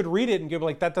 you could read it and go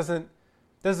like, that doesn't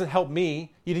help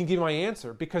me. You didn't give me my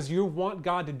answer, because you want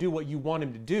God to do what you want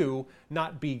him to do,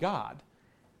 not be God.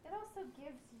 It also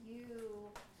gives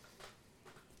you,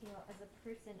 as a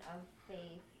person of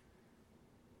faith,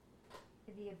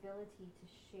 the ability to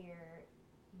share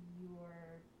your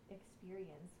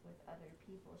experience with other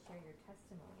people, share your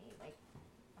testimony. Like,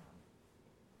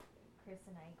 Chris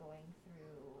and I going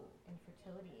through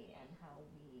infertility and how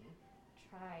we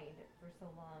tried for so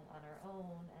long on our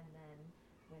own, and then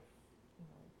with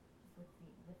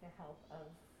the help of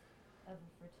a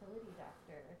fertility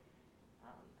doctor,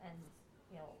 and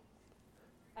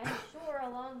I'm sure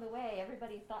along the way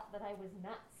everybody thought that I was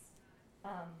nuts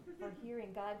for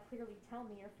hearing God clearly tell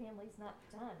me your family's not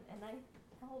done, and I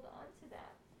held on to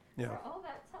that for all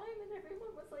that time, and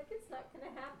everyone was like, it's not going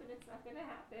to happen, it's not going to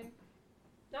happen.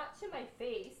 Not to my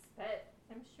face, but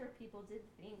I'm sure people did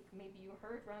think, maybe you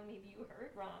heard wrong, maybe you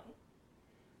heard wrong.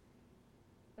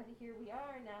 But here we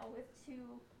are now with 2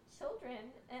 children,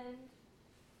 and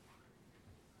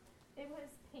it was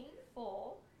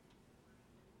painful,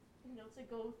 to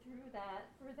go through that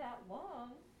for that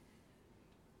long.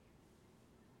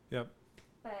 Yep.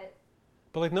 But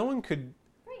like no one could,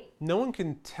 right. no one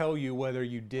can tell you whether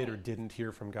you did or didn't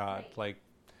hear from God. Right. Like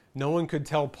no one could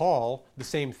tell Paul the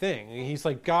same thing. And he's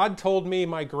like, God told me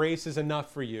my grace is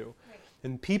enough for you. Right.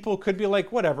 And people could be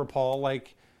like, whatever, Paul,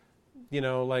 like,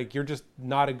 like you're just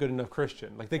not a good enough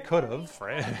Christian. Like they But could having have,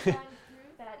 right? gone through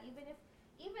that,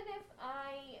 even if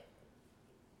I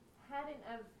hadn't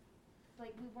of,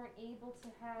 like, we weren't able to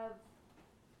have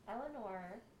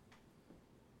Eleanor,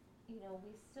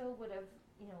 we still would have,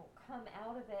 come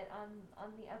out of it on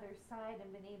the other side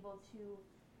and been able to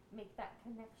make that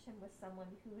connection with someone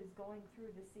who is going through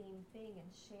the same thing and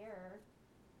share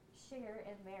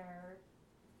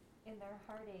in their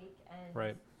heartache and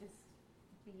Right. just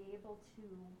be able to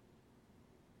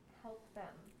help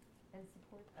them and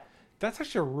support them. That's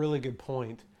actually a really good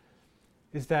point.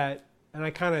 Is that, and I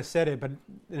kind of said it, but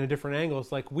in a different angle,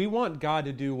 it's like we want God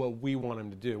to do what we want him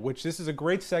to do, which this is a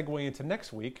great segue into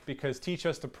next week because Teach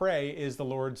Us to Pray is the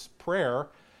Lord's Prayer.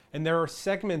 And there are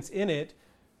segments in it,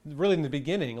 really in the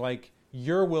beginning, like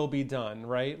your will be done,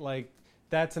 right? Like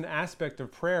that's an aspect of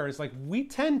prayer. It's like we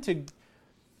tend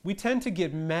to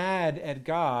get mad at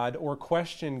God or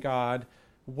question God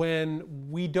when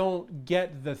we don't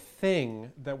get the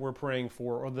thing that we're praying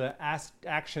for or the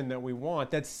action that we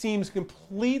want that seems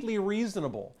completely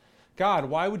reasonable. God,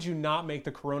 why would you not make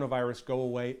the coronavirus go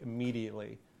away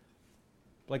immediately?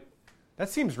 Like, that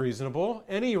seems reasonable.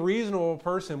 Any reasonable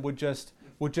person would just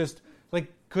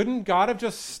like, couldn't God have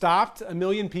just stopped 1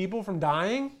 million people from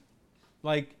dying?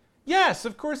 Like, yes,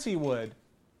 of course he would.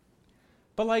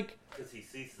 But like... Because he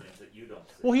sees things that you don't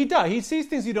see. Well, he does. He sees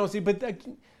things you don't see, but...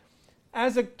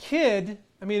 as a kid,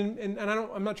 I mean, and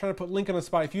I'm not trying to put Lincoln on the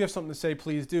spot. If you have something to say,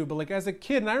 please do. But like as a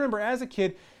kid, and I remember as a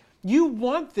kid, you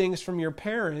want things from your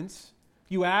parents.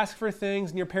 You ask for things,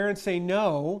 and your parents say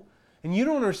no, and you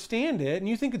don't understand it, and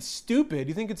you think it's stupid.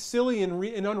 You think it's silly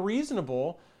and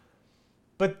unreasonable.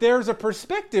 But there's a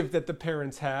perspective that the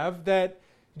parents have that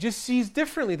just sees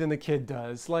differently than the kid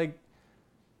does. Like,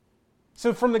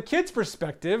 so from the kid's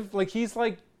perspective, like he's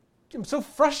like, I'm so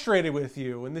frustrated with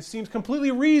you, and this seems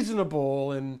completely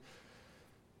reasonable, and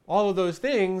all of those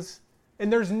things.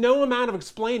 And there's no amount of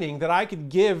explaining that I could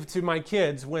give to my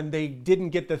kids when they didn't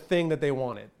get the thing that they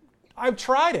wanted. I've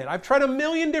tried it. I've tried 1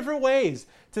 million different ways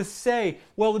to say,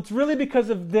 well, it's really because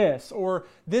of this, or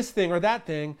this thing, or that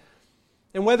thing.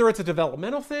 And whether it's a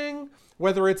developmental thing,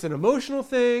 whether it's an emotional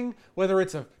thing, whether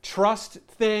it's a trust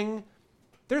thing,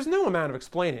 there's no amount of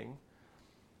explaining.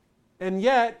 And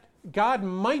yet, God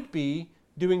might be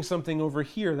doing something over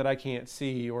here that I can't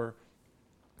see, or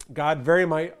God very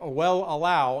might well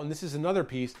allow, and this is another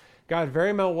piece, God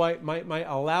very might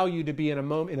allow you to be in a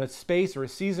moment, in a space or a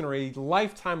season or a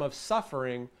lifetime of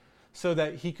suffering so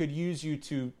that he could use you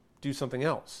to do something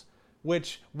else,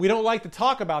 which we don't like to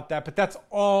talk about that, but that's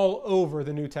all over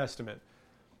the New Testament.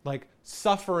 Like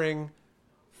suffering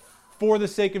for the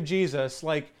sake of Jesus,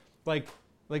 like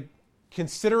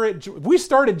consider it, we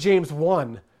started James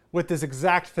 1 with this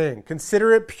exact thing.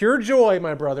 Consider it pure joy,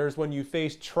 my brothers, when you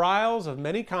face trials of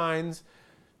many kinds,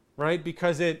 right?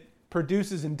 Because it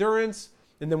produces endurance.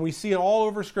 And then we see all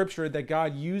over Scripture that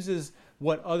God uses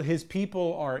what his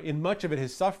people are, in much of it,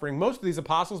 his suffering. Most of these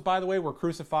apostles, by the way, were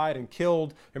crucified and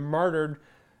killed and martyred,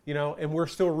 and we're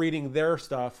still reading their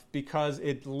stuff because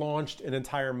it launched an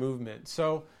entire movement.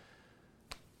 So,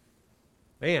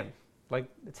 man, like,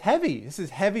 it's heavy. This is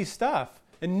heavy stuff.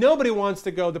 And nobody wants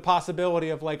to go the possibility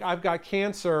of like, I've got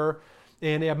cancer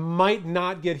and it might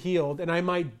not get healed and I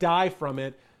might die from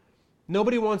it.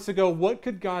 Nobody wants to go, what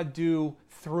could God do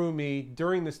through me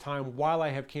during this time while I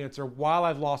have cancer, while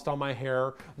I've lost all my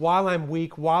hair, while I'm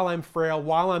weak, while I'm frail,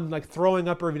 while I'm like throwing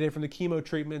up every day from the chemo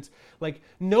treatments. Like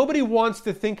nobody wants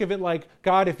to think of it like,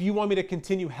 God, if you want me to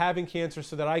continue having cancer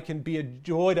so that I can be a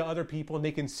joy to other people and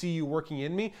they can see you working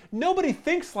in me. Nobody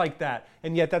thinks like that.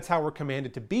 And yet that's how we're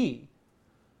commanded to be.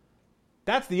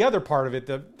 That's the other part of it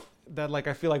that like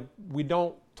I feel like we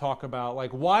don't talk about. Like,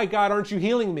 why, God, aren't you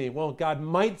healing me? Well, God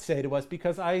might say to us,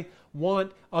 because I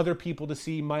want other people to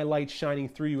see my light shining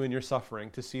through you in your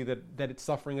suffering, to see that its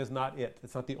suffering is not it.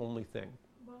 It's not the only thing.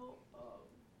 Well,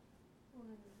 what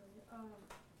was I gonna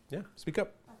say? Yeah, speak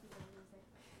up. I think I was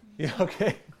gonna say. Yeah,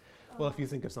 okay. Well, if you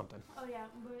think of something. Oh yeah,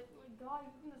 but God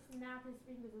can snap his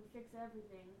fingers and fix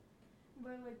everything.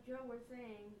 But like Joe was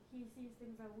saying, he sees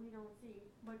things that we don't see.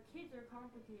 But kids are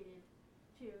complicated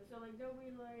too. So like they'll be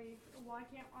like, why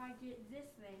can't I get this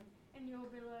thing? And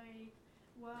you'll be like,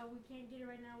 well, we can't get it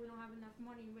right now. We don't have enough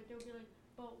money. But they'll be like,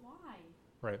 but why?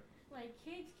 Right. Like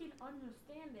kids can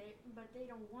understand it, but they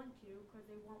don't want to because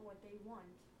they want what they want.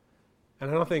 And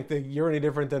I don't think that you're any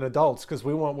different than adults because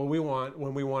we want what we want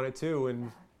when we want it too. And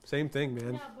same thing,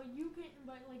 man. Yeah, but you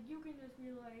can just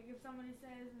be like, if somebody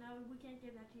says no, we can't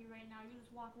give that to you right now, you just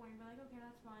walk away and be like, okay,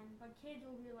 that's fine. But kids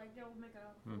will be like, they'll make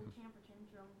a whole temper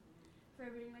tantrum for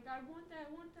everything. Like, I want that,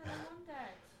 I want that, I want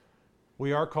that. We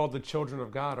are called the children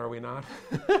of God, are we not?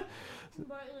 But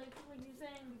like you were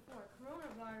saying before,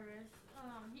 coronavirus,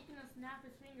 he can just snap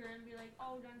his finger and be like,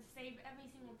 oh, then save every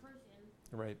single person.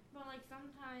 Right. But like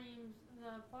sometimes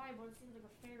the Bible seems like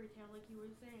a fairy tale, like you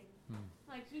were saying.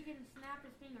 Like he can snap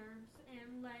his fingers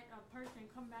and let a person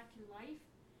come back to life.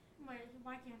 But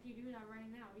why can't he do that right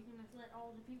now? He can just let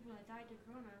all the people that died to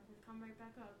corona just come right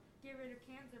back up. Get rid of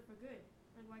cancer for good.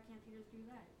 Like why can't he just do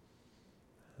that?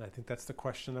 I think that's the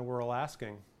question that we're all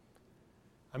asking.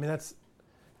 I mean, that's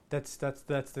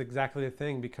exactly the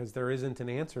thing, because there isn't an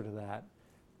answer to that.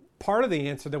 Part of the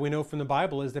answer that we know from the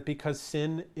Bible is that because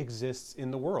sin exists in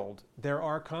the world, there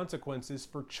are consequences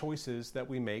for choices that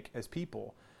we make as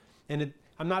people. And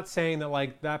I'm not saying that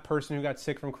like that person who got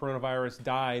sick from coronavirus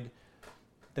died,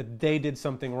 that they did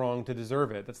something wrong to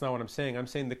deserve it. That's not what I'm saying. I'm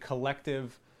saying the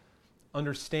collective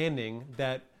understanding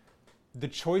that the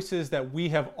choices that we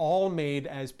have all made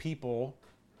as people,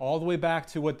 all the way back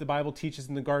to what the Bible teaches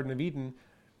in the Garden of Eden,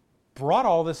 brought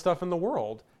all this stuff in the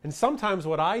world. And sometimes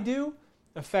what I do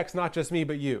affects not just me,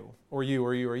 but you, or you,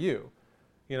 or you, or you.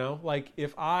 You know, like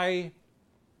if I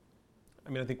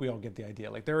think we all get the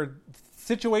idea. Like there are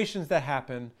situations that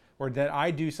happen or that I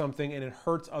do something and it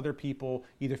hurts other people,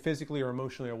 either physically or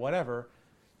emotionally or whatever,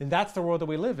 and that's the world that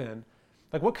we live in.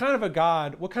 Like what kind of a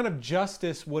God, what kind of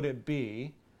justice would it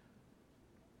be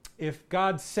if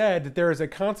God said that there is a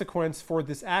consequence for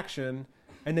this action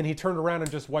and then he turned around and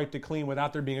just wiped it clean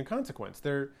without there being a consequence?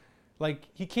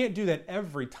 He can't do that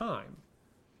every time.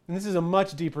 And this is a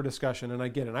much deeper discussion, and I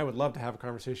get it. I would love to have a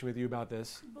conversation with you about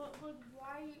this. But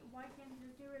why can't you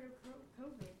just get rid of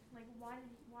COVID? Like why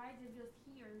is it just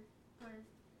here? Because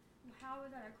how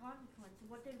is that a consequence?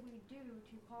 What did we do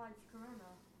to cause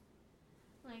corona?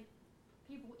 Like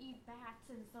people eat bats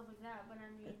and stuff like that, but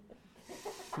I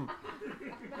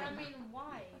mean,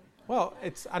 why? Well,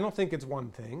 I don't think it's one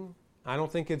thing. I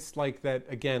don't think it's like that,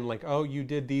 again, like, oh, you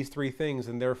did these three things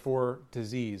and therefore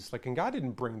disease. Like, and God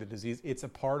didn't bring the disease. It's a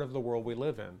part of the world we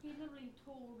live in. He literally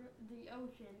told the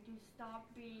ocean to stop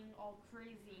being all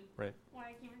crazy. Right.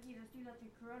 Why can't he just do that to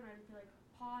corona and be like,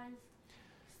 pause,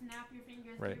 snap your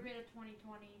fingers, Right. get rid of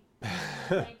 2020,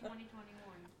 like 2021?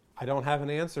 I don't have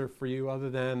an answer for you other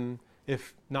than,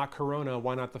 if not corona,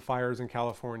 why not the fires in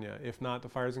California? If not the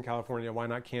fires in California, why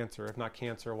not cancer? If not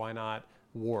cancer, why not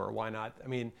war? Why not? I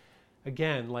mean,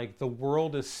 again, like the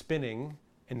world is spinning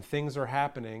and things are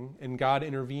happening and God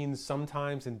intervenes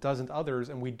sometimes and doesn't others,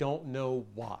 and we don't know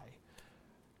why.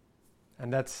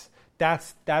 And that's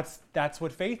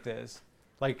what faith is.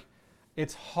 Like,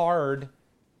 it's hard.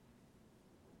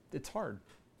 It's hard.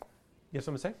 You have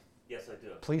something to say? Yes, I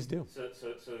do. Please do.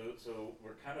 So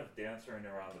we're kind of dancing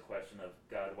around the question of,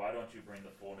 God, why don't you bring the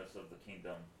fullness of the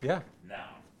kingdom Yeah.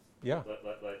 now? Yeah.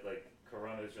 Like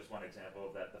Corona is just one example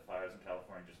of that. The fires in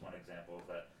California just one example of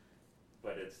that.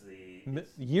 But it's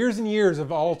Years and years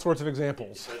of all sorts of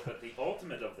examples. But the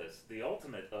ultimate of this,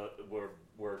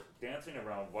 we're dancing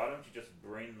around. Why don't you just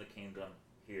bring the kingdom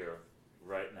here,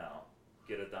 right now,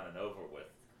 get it done and over with?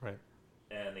 Right.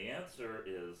 And the answer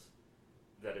is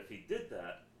that if he did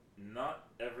that, not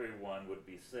everyone would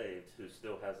be saved who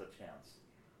still has a chance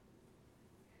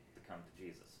to come to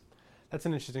Jesus. That's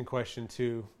an interesting question,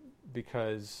 too,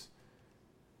 because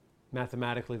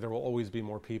mathematically there will always be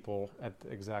more people at the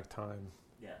exact time.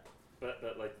 Yeah. But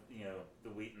like, the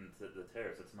wheat and the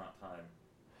tares, it's not time.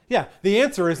 Yeah, the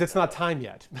answer is it's not time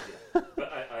yet. Yeah.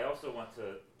 But I also want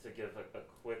to give a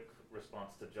quick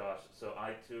response to Josh. So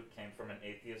I, too, came from an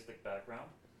atheistic background.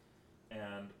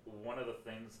 And one of the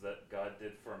things that God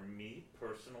did for me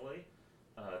personally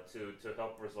to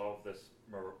help resolve this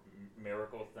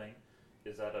miracle thing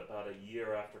is that about a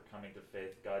year after coming to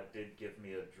faith, God did give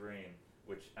me a dream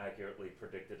which accurately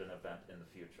predicted an event in the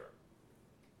future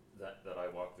that I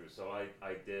walked through. So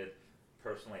I did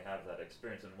personally have that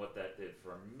experience. And what that did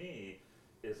for me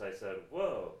is I said,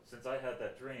 whoa, since I had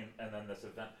that dream and then this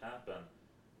event happened,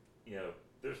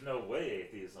 there's no way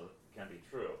atheism can be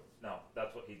true. Now,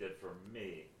 that's what he did for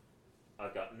me.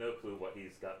 I've got no clue what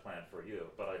he's got planned for you,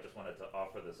 but I just wanted to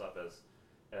offer this up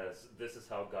as this is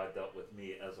how God dealt with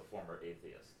me as a former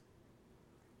atheist.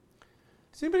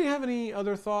 Does anybody have any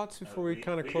other thoughts before we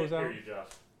kind of close did out? hear you, Josh.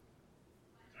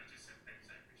 I just said thanks.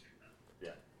 I appreciate that.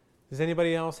 Yeah. Does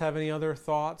anybody else have any other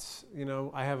thoughts?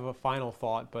 I have a final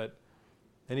thought, but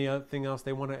any other thing else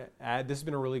they want to add? This has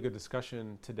been a really good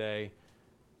discussion today.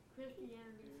 Christianity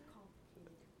is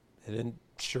complicated.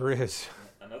 It sure is.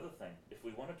 Another thing, if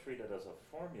we want to treat it as a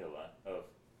formula of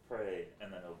pray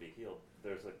and then it'll be healed,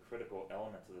 there's a critical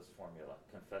element to this formula: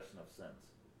 confession of sins.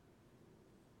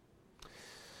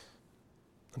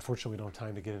 Unfortunately, we don't have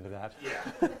time to get into that.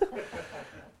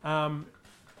 Yeah.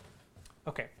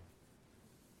 Okay.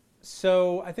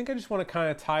 So I think I just want to kind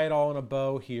of tie it all in a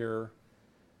bow here.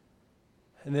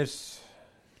 And this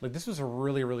was a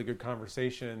really, really good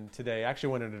conversation today. I actually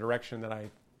went in a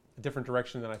different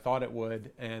direction than I thought it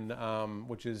would, and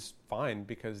which is fine,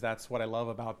 because that's what I love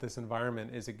about this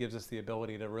environment, is it gives us the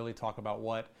ability to really talk about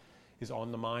what is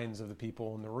on the minds of the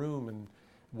people in the room and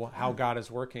how God is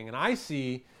working. And I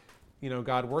see,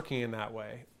 God working in that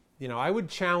way. I would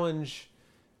challenge,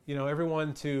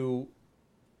 everyone to.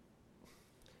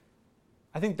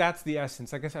 I think that's the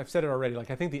essence. I guess I've said it already. I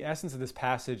think the essence of this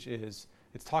passage is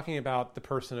it's talking about the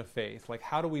person of faith.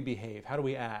 How do we behave? How do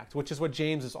we act? Which is what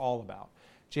James is all about.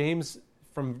 James,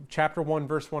 from chapter 1,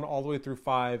 verse 1, all the way through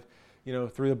 5,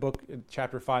 through the book,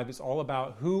 chapter 5, is all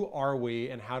about who are we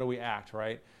and how do we act,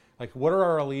 right? What are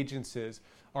our allegiances?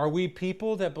 Are we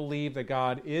people that believe that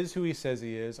God is who he says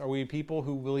he is? Are we people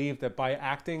who believe that by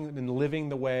acting and living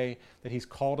the way that he's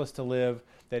called us to live,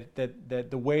 that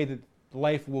the way that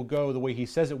life will go the way he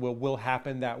says it will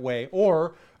happen that way?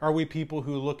 Or are we people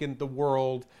who look in the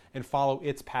world and follow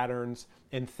its patterns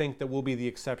and think that we'll be the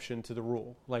exception to the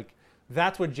rule?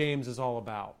 That's what James is all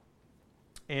about.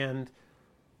 And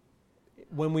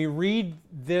when we read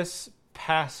this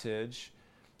passage,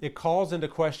 it calls into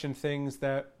question things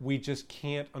that we just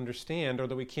can't understand, or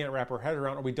that we can't wrap our head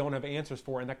around, or we don't have answers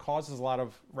for, and that causes a lot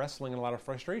of wrestling and a lot of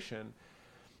frustration.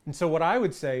 And so what I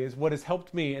would say is what has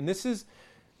helped me, and this is,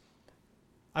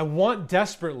 I want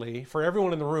desperately for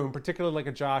everyone in the room, particularly like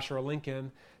a Josh or a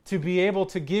Lincoln, to be able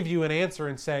to give you an answer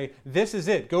and say, this is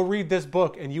it. Go read this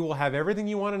book and you will have everything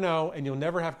you want to know and you'll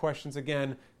never have questions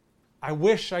again. I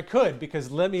wish I could,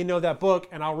 because let me know that book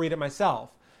and I'll read it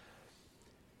myself.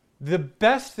 The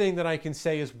best thing that I can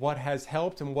say is what has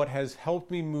helped and what has helped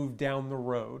me move down the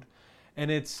road. And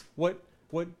it's what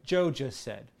Joe just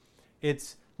said.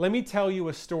 It's, let me tell you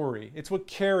a story. It's what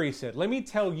Carrie said. Let me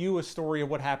tell you a story of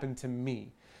what happened to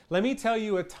me. Let me tell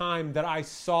you a time that I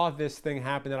saw this thing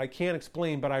happen that I can't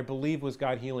explain, but I believe was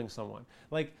God healing someone.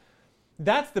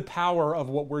 That's the power of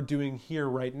what we're doing here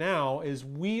right now, is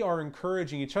we are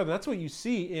encouraging each other. That's what you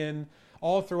see in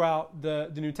all throughout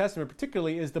the New Testament,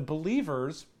 particularly, is the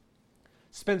believers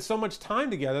spent so much time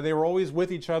together. They were always with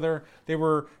each other. They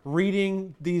were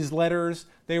reading these letters.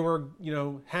 They were,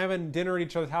 having dinner at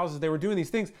each other's houses. They were doing these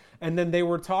things. And then they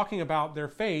were talking about their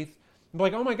faith.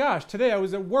 Oh my gosh, today I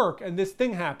was at work and this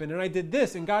thing happened and I did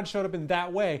this and God showed up in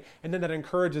that way. And then that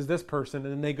encourages this person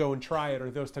and then they go and try it,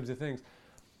 or those types of things.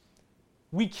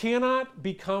 We cannot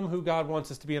become who God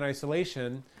wants us to be in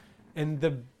isolation. And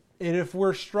if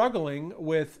we're struggling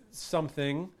with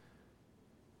something,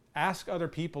 ask other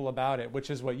people about it, which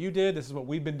is what you did. This is what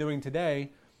we've been doing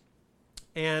today.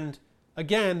 And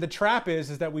again, the trap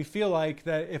is that we feel like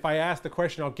that if I ask the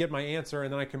question, I'll get my answer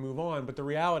and then I can move on. But the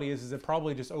reality is it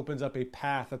probably just opens up a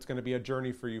path that's going to be a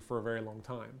journey for you for a very long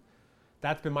time.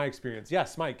 That's been my experience.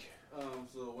 Yes, Mike.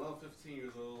 So when I was 15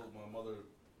 years old, my mother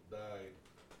died.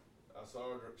 I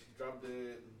saw her, she dropped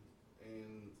dead,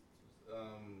 and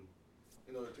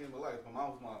it changed my life. My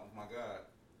mom was my God.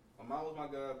 My mom was my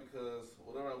God because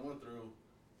whatever I went through,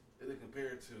 it didn't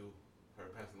compare to her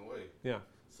passing away. Yeah.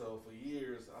 So for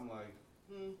years, I'm like,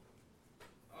 I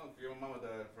don't care. My mama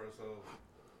died first, so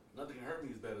nothing can hurt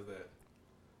me as bad as that.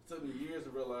 It took me years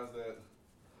to realize that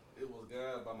it was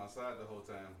God by my side the whole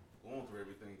time, going through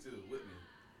everything too, with me.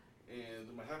 And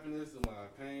through my happiness and my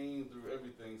pain, through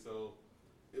everything. So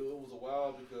it was a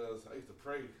while because I used to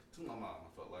pray to my mom,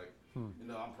 I felt like.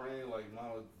 I'm praying like,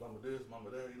 mama this, mama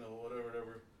that,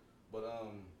 whatever. But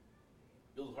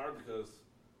it was hard because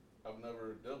I've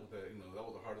never dealt with that. That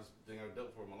was the hardest thing I've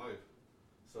dealt with in my life.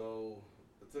 So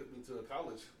it took me to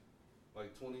college,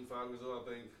 like 25 years old,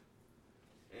 I think.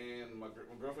 And my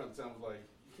girlfriend at the time was like,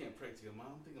 "You can't pray to your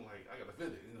mom." I'm thinking like, I got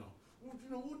offended, What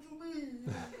you mean?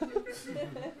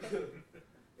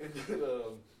 And it's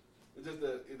just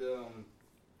that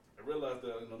I realized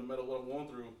that no matter what I'm going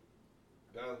through,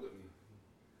 God's with me.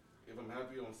 If I'm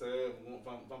happy, I'm sad,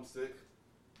 if I'm sick,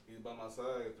 He's by my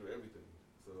side through everything.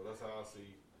 So that's how I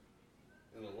see,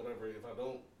 whatever. If I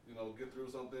don't, get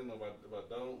through something, if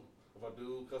I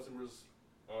do, customers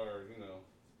are,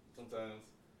 sometimes.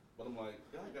 But I'm like,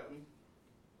 God got me.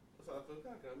 That's how I feel.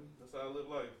 God got me. That's how I live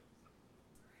life.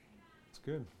 It's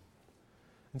good.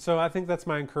 And so I think that's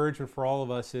my encouragement for all of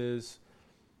us is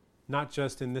not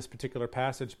just in this particular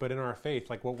passage, but in our faith,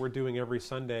 like what we're doing every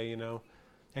Sunday, you know,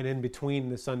 and in between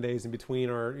the Sundays, in between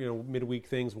our, you know, midweek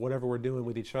things, whatever we're doing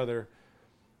with each other,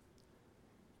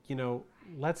 you know,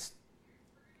 let's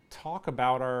talk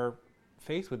about our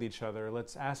faith with each other.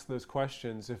 Let's ask those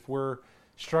questions. If we're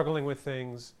struggling with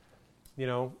things, you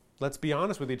know, let's be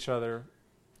honest with each other.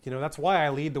 You know, that's why I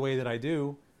lead the way that I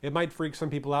do. It might freak some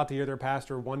people out to hear their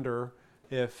pastor wonder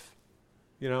if,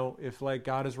 you know, if like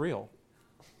God is real.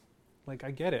 Like,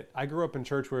 I get it. I grew up in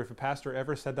church where if a pastor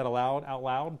ever said that out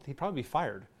loud, he'd probably be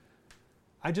fired.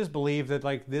 I just believe that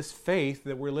like this faith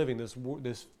that we're living,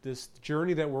 this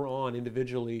journey that we're on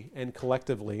individually and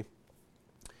collectively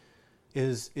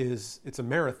is it's a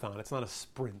marathon. It's not a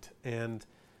sprint. And,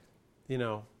 you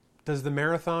know, does the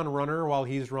marathon runner while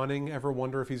he's running ever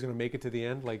wonder if he's going to make it to the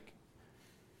end? Like,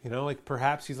 you know, like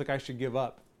perhaps he's like, I should give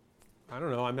up. I don't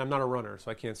know. I'm not a runner,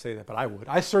 so I can't say that, but I would.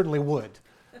 I certainly would.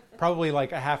 Probably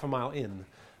like a half a mile in.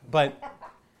 But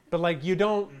like you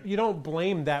don't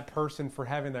blame that person for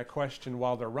having that question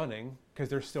while they're running because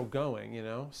they're still going, you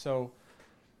know? So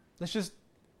let's just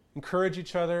encourage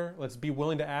each other. Let's be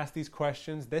willing to ask these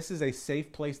questions. This is a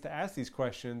safe place to ask these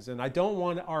questions. And I don't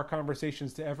want our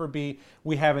conversations to ever be,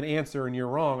 we have an answer and you're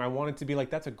wrong. I want it to be like,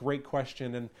 that's a great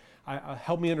question. And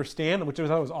help me understand, which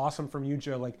was awesome from you,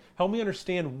 Joe. Like, help me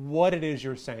understand what it is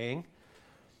you're saying.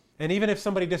 And even if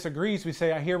somebody disagrees, we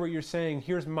say, I hear what you're saying.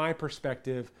 Here's my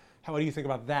perspective. How do you think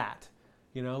about that?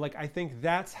 You know, like I think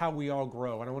that's how we all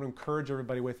grow. And I want to encourage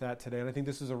everybody with that today. And I think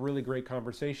this is a really great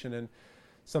conversation and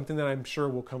something that I'm sure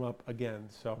will come up again.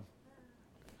 So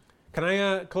can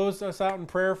I close us out in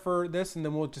prayer for this, and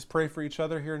then we'll just pray for each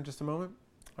other here in just a moment?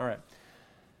 All right.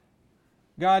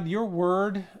 God, your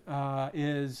word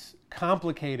is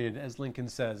complicated, as Lincoln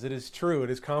says. It is true. It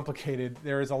is complicated.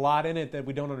 There is a lot in it that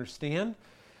we don't understand.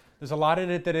 There's a lot in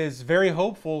it that is very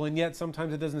hopeful, and yet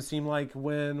sometimes it doesn't seem like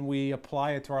when we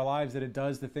apply it to our lives that it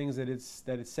does the things that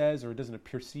it says, or it doesn't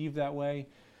perceive that way.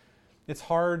 It's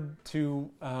hard to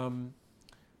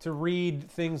read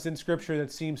things in Scripture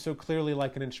that seem so clearly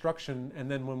like an instruction,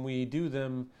 and then when we do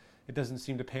them, it doesn't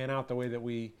seem to pan out the way that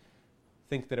we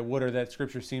think that it would, or that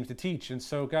Scripture seems to teach. And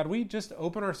so, God, we just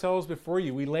open ourselves before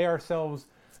you. We lay ourselves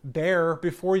bare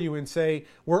before you and say,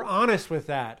 we're honest with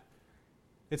that.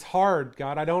 It's hard,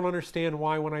 God. I don't understand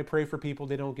why when I pray for people,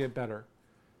 they don't get better.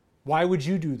 Why would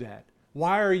you do that?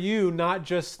 Why are you not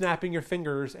just snapping your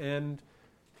fingers and,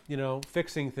 you know,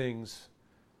 fixing things?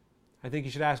 I think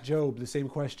you should ask Job the same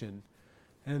question.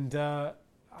 And I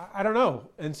don't know.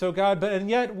 And so, God, and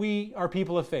yet we are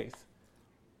people of faith.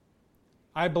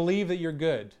 I believe that you're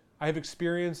good. I have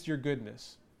experienced your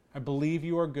goodness. I believe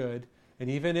you are good. And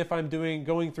even if I'm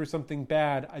going through something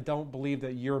bad, I don't believe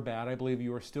that you're bad. I believe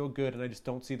you are still good, and I just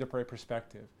don't see the right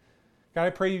perspective. God,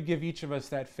 I pray you give each of us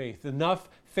that faith, enough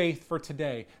faith for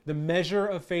today, the measure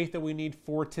of faith that we need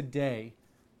for today.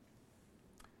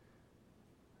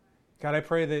 God, I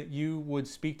pray that you would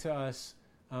speak to us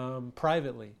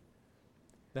privately,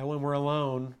 that when we're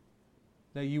alone,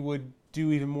 that you would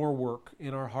do even more work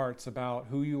in our hearts about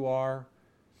who you are.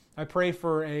 I pray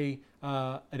for an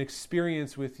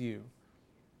experience with you.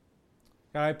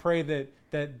 God, I pray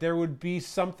that there would be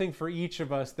something for each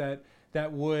of us that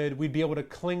we'd be able to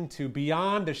cling to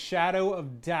beyond a shadow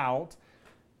of doubt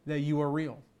that you are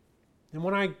real. And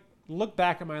when I look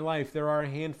back at my life, there are a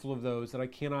handful of those that I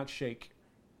cannot shake.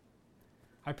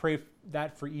 I pray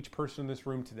that for each person in this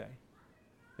room today.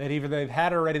 That either they've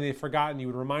had it already and they've forgotten, you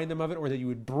would remind them of it, or that you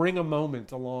would bring a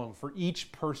moment along for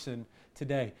each person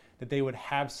today, that they would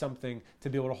have something to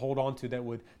be able to hold on to,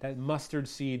 that mustard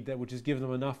seed that would just give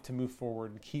them enough to move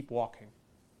forward and keep walking.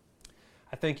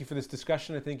 I thank you for this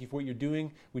discussion. I thank you for what you're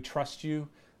doing. We trust you.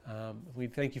 We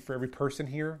thank you for every person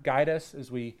here. Guide us as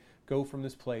we go from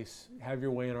this place. Have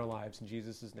your way in our lives. In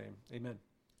Jesus' name, amen.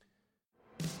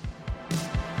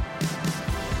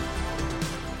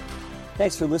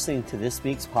 Thanks for listening to this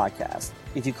week's podcast.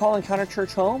 If you call Encounter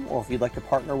Church home, or if you'd like to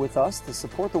partner with us to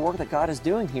support the work that God is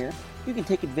doing here, you can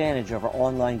take advantage of our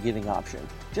online giving option.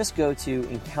 Just go to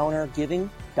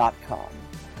encountergiving.com.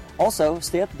 Also,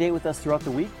 stay up to date with us throughout the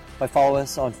week by following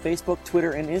us on Facebook,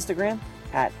 Twitter, and Instagram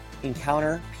at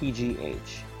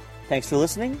EncounterPGH. Thanks for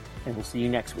listening, and we'll see you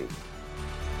next week.